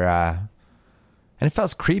coverage for, and it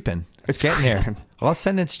feels creeping. It's getting creeping. here. All of a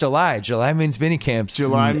sudden, it's July. July means mini camps.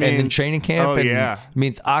 July and then means- training camp. oh, and yeah.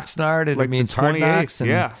 means Oxnard, and Like it the means Hard 28th, Knocks. And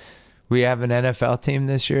yeah. we have an NFL team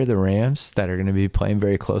this year, the Rams, that are going to be playing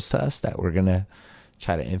very close to us, that we're going to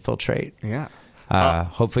try to infiltrate. Yeah.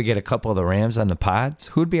 Hopefully get a couple of the Rams on the pods.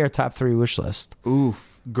 Who would be our top 3 wish list? Oof.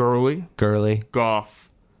 Gurley, Goff.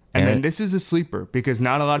 And Aaron- then this is a sleeper because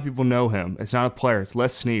not a lot of people know him. It's not a player. It's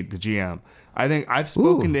Les Snead, the GM. I think I've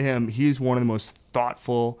spoken to him. He's one of the most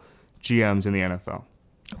thoughtful GMs in the NFL.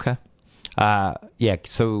 Okay. Yeah,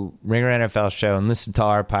 so Ringer NFL show, and listen to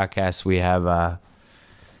our podcast. We have, I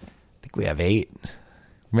think we have 8.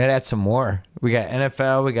 We might add some more. We got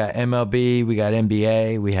NFL, we got MLB, we got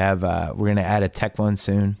NBA. We have, we're going to add a tech one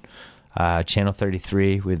soon. Channel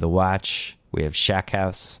 33, we have The Watch. We have Shack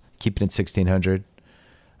House, keeping it 1600.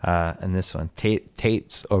 And this one,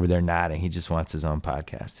 Tate's over there nodding. He just wants his own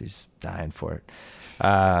podcast. He's dying for it.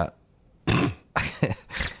 I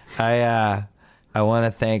want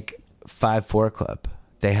to thank 5-4 Club.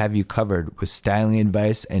 They have you covered with styling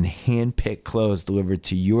advice and hand-picked clothes delivered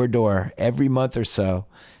to your door every month or so.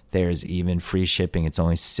 There's even free shipping. It's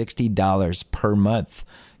only $60 per month.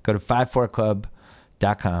 Go to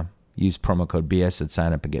 54club.com. Use promo code BS at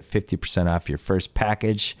sign up and get 50% off your first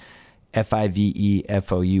package.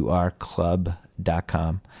 FIVEFOUR club.com.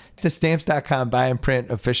 stamps.com. It's the stamps.com buy and print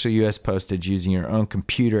official U.S. postage using your own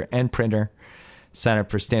computer and printer. Sign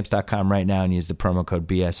up for stamps.com right now and use the promo code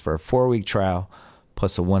BS for a 4-week trial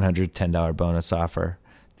plus a $110 bonus offer.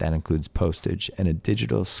 That includes postage and a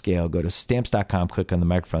digital scale. Go to stamps.com, click on the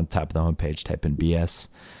microphone at the top of the homepage, type in BS.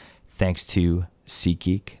 Thanks to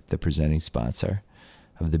SeatGeek, the presenting sponsor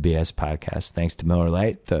of the BS podcast. Thanks to Miller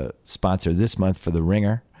Lite, the sponsor this month for The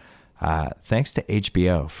Ringer. Thanks to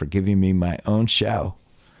HBO for giving me my own show.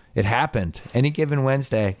 It happened. Any given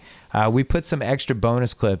Wednesday. We put some extra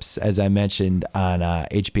bonus clips, as I mentioned, on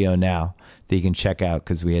HBO Now that you can check out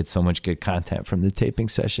because we had so much good content from the taping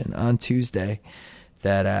session on Tuesday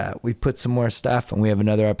that we put some more stuff. And we have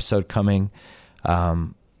another episode coming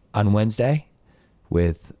on Wednesday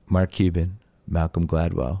with Mark Cuban, Malcolm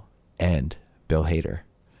Gladwell, and Bill Hader.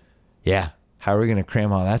 Yeah. How are we going to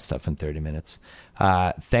cram all that stuff in 30 minutes?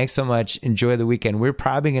 Thanks so much. Enjoy the weekend. We're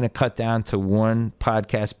probably going to cut down to one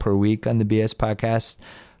podcast per week on the BS podcast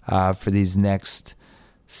for these next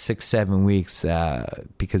 6-7 weeks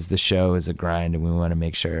because the show is a grind and we want to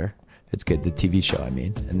make sure it's good. The TV show, I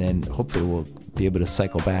mean. And then hopefully we'll be able to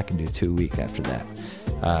cycle back and do 2 a week after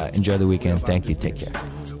that. Enjoy the weekend. Thank you. Take care.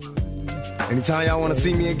 Anytime y'all want to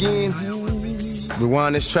see me again,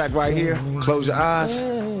 rewind this track right here, close your eyes,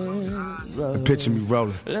 and picture me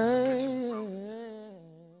rolling.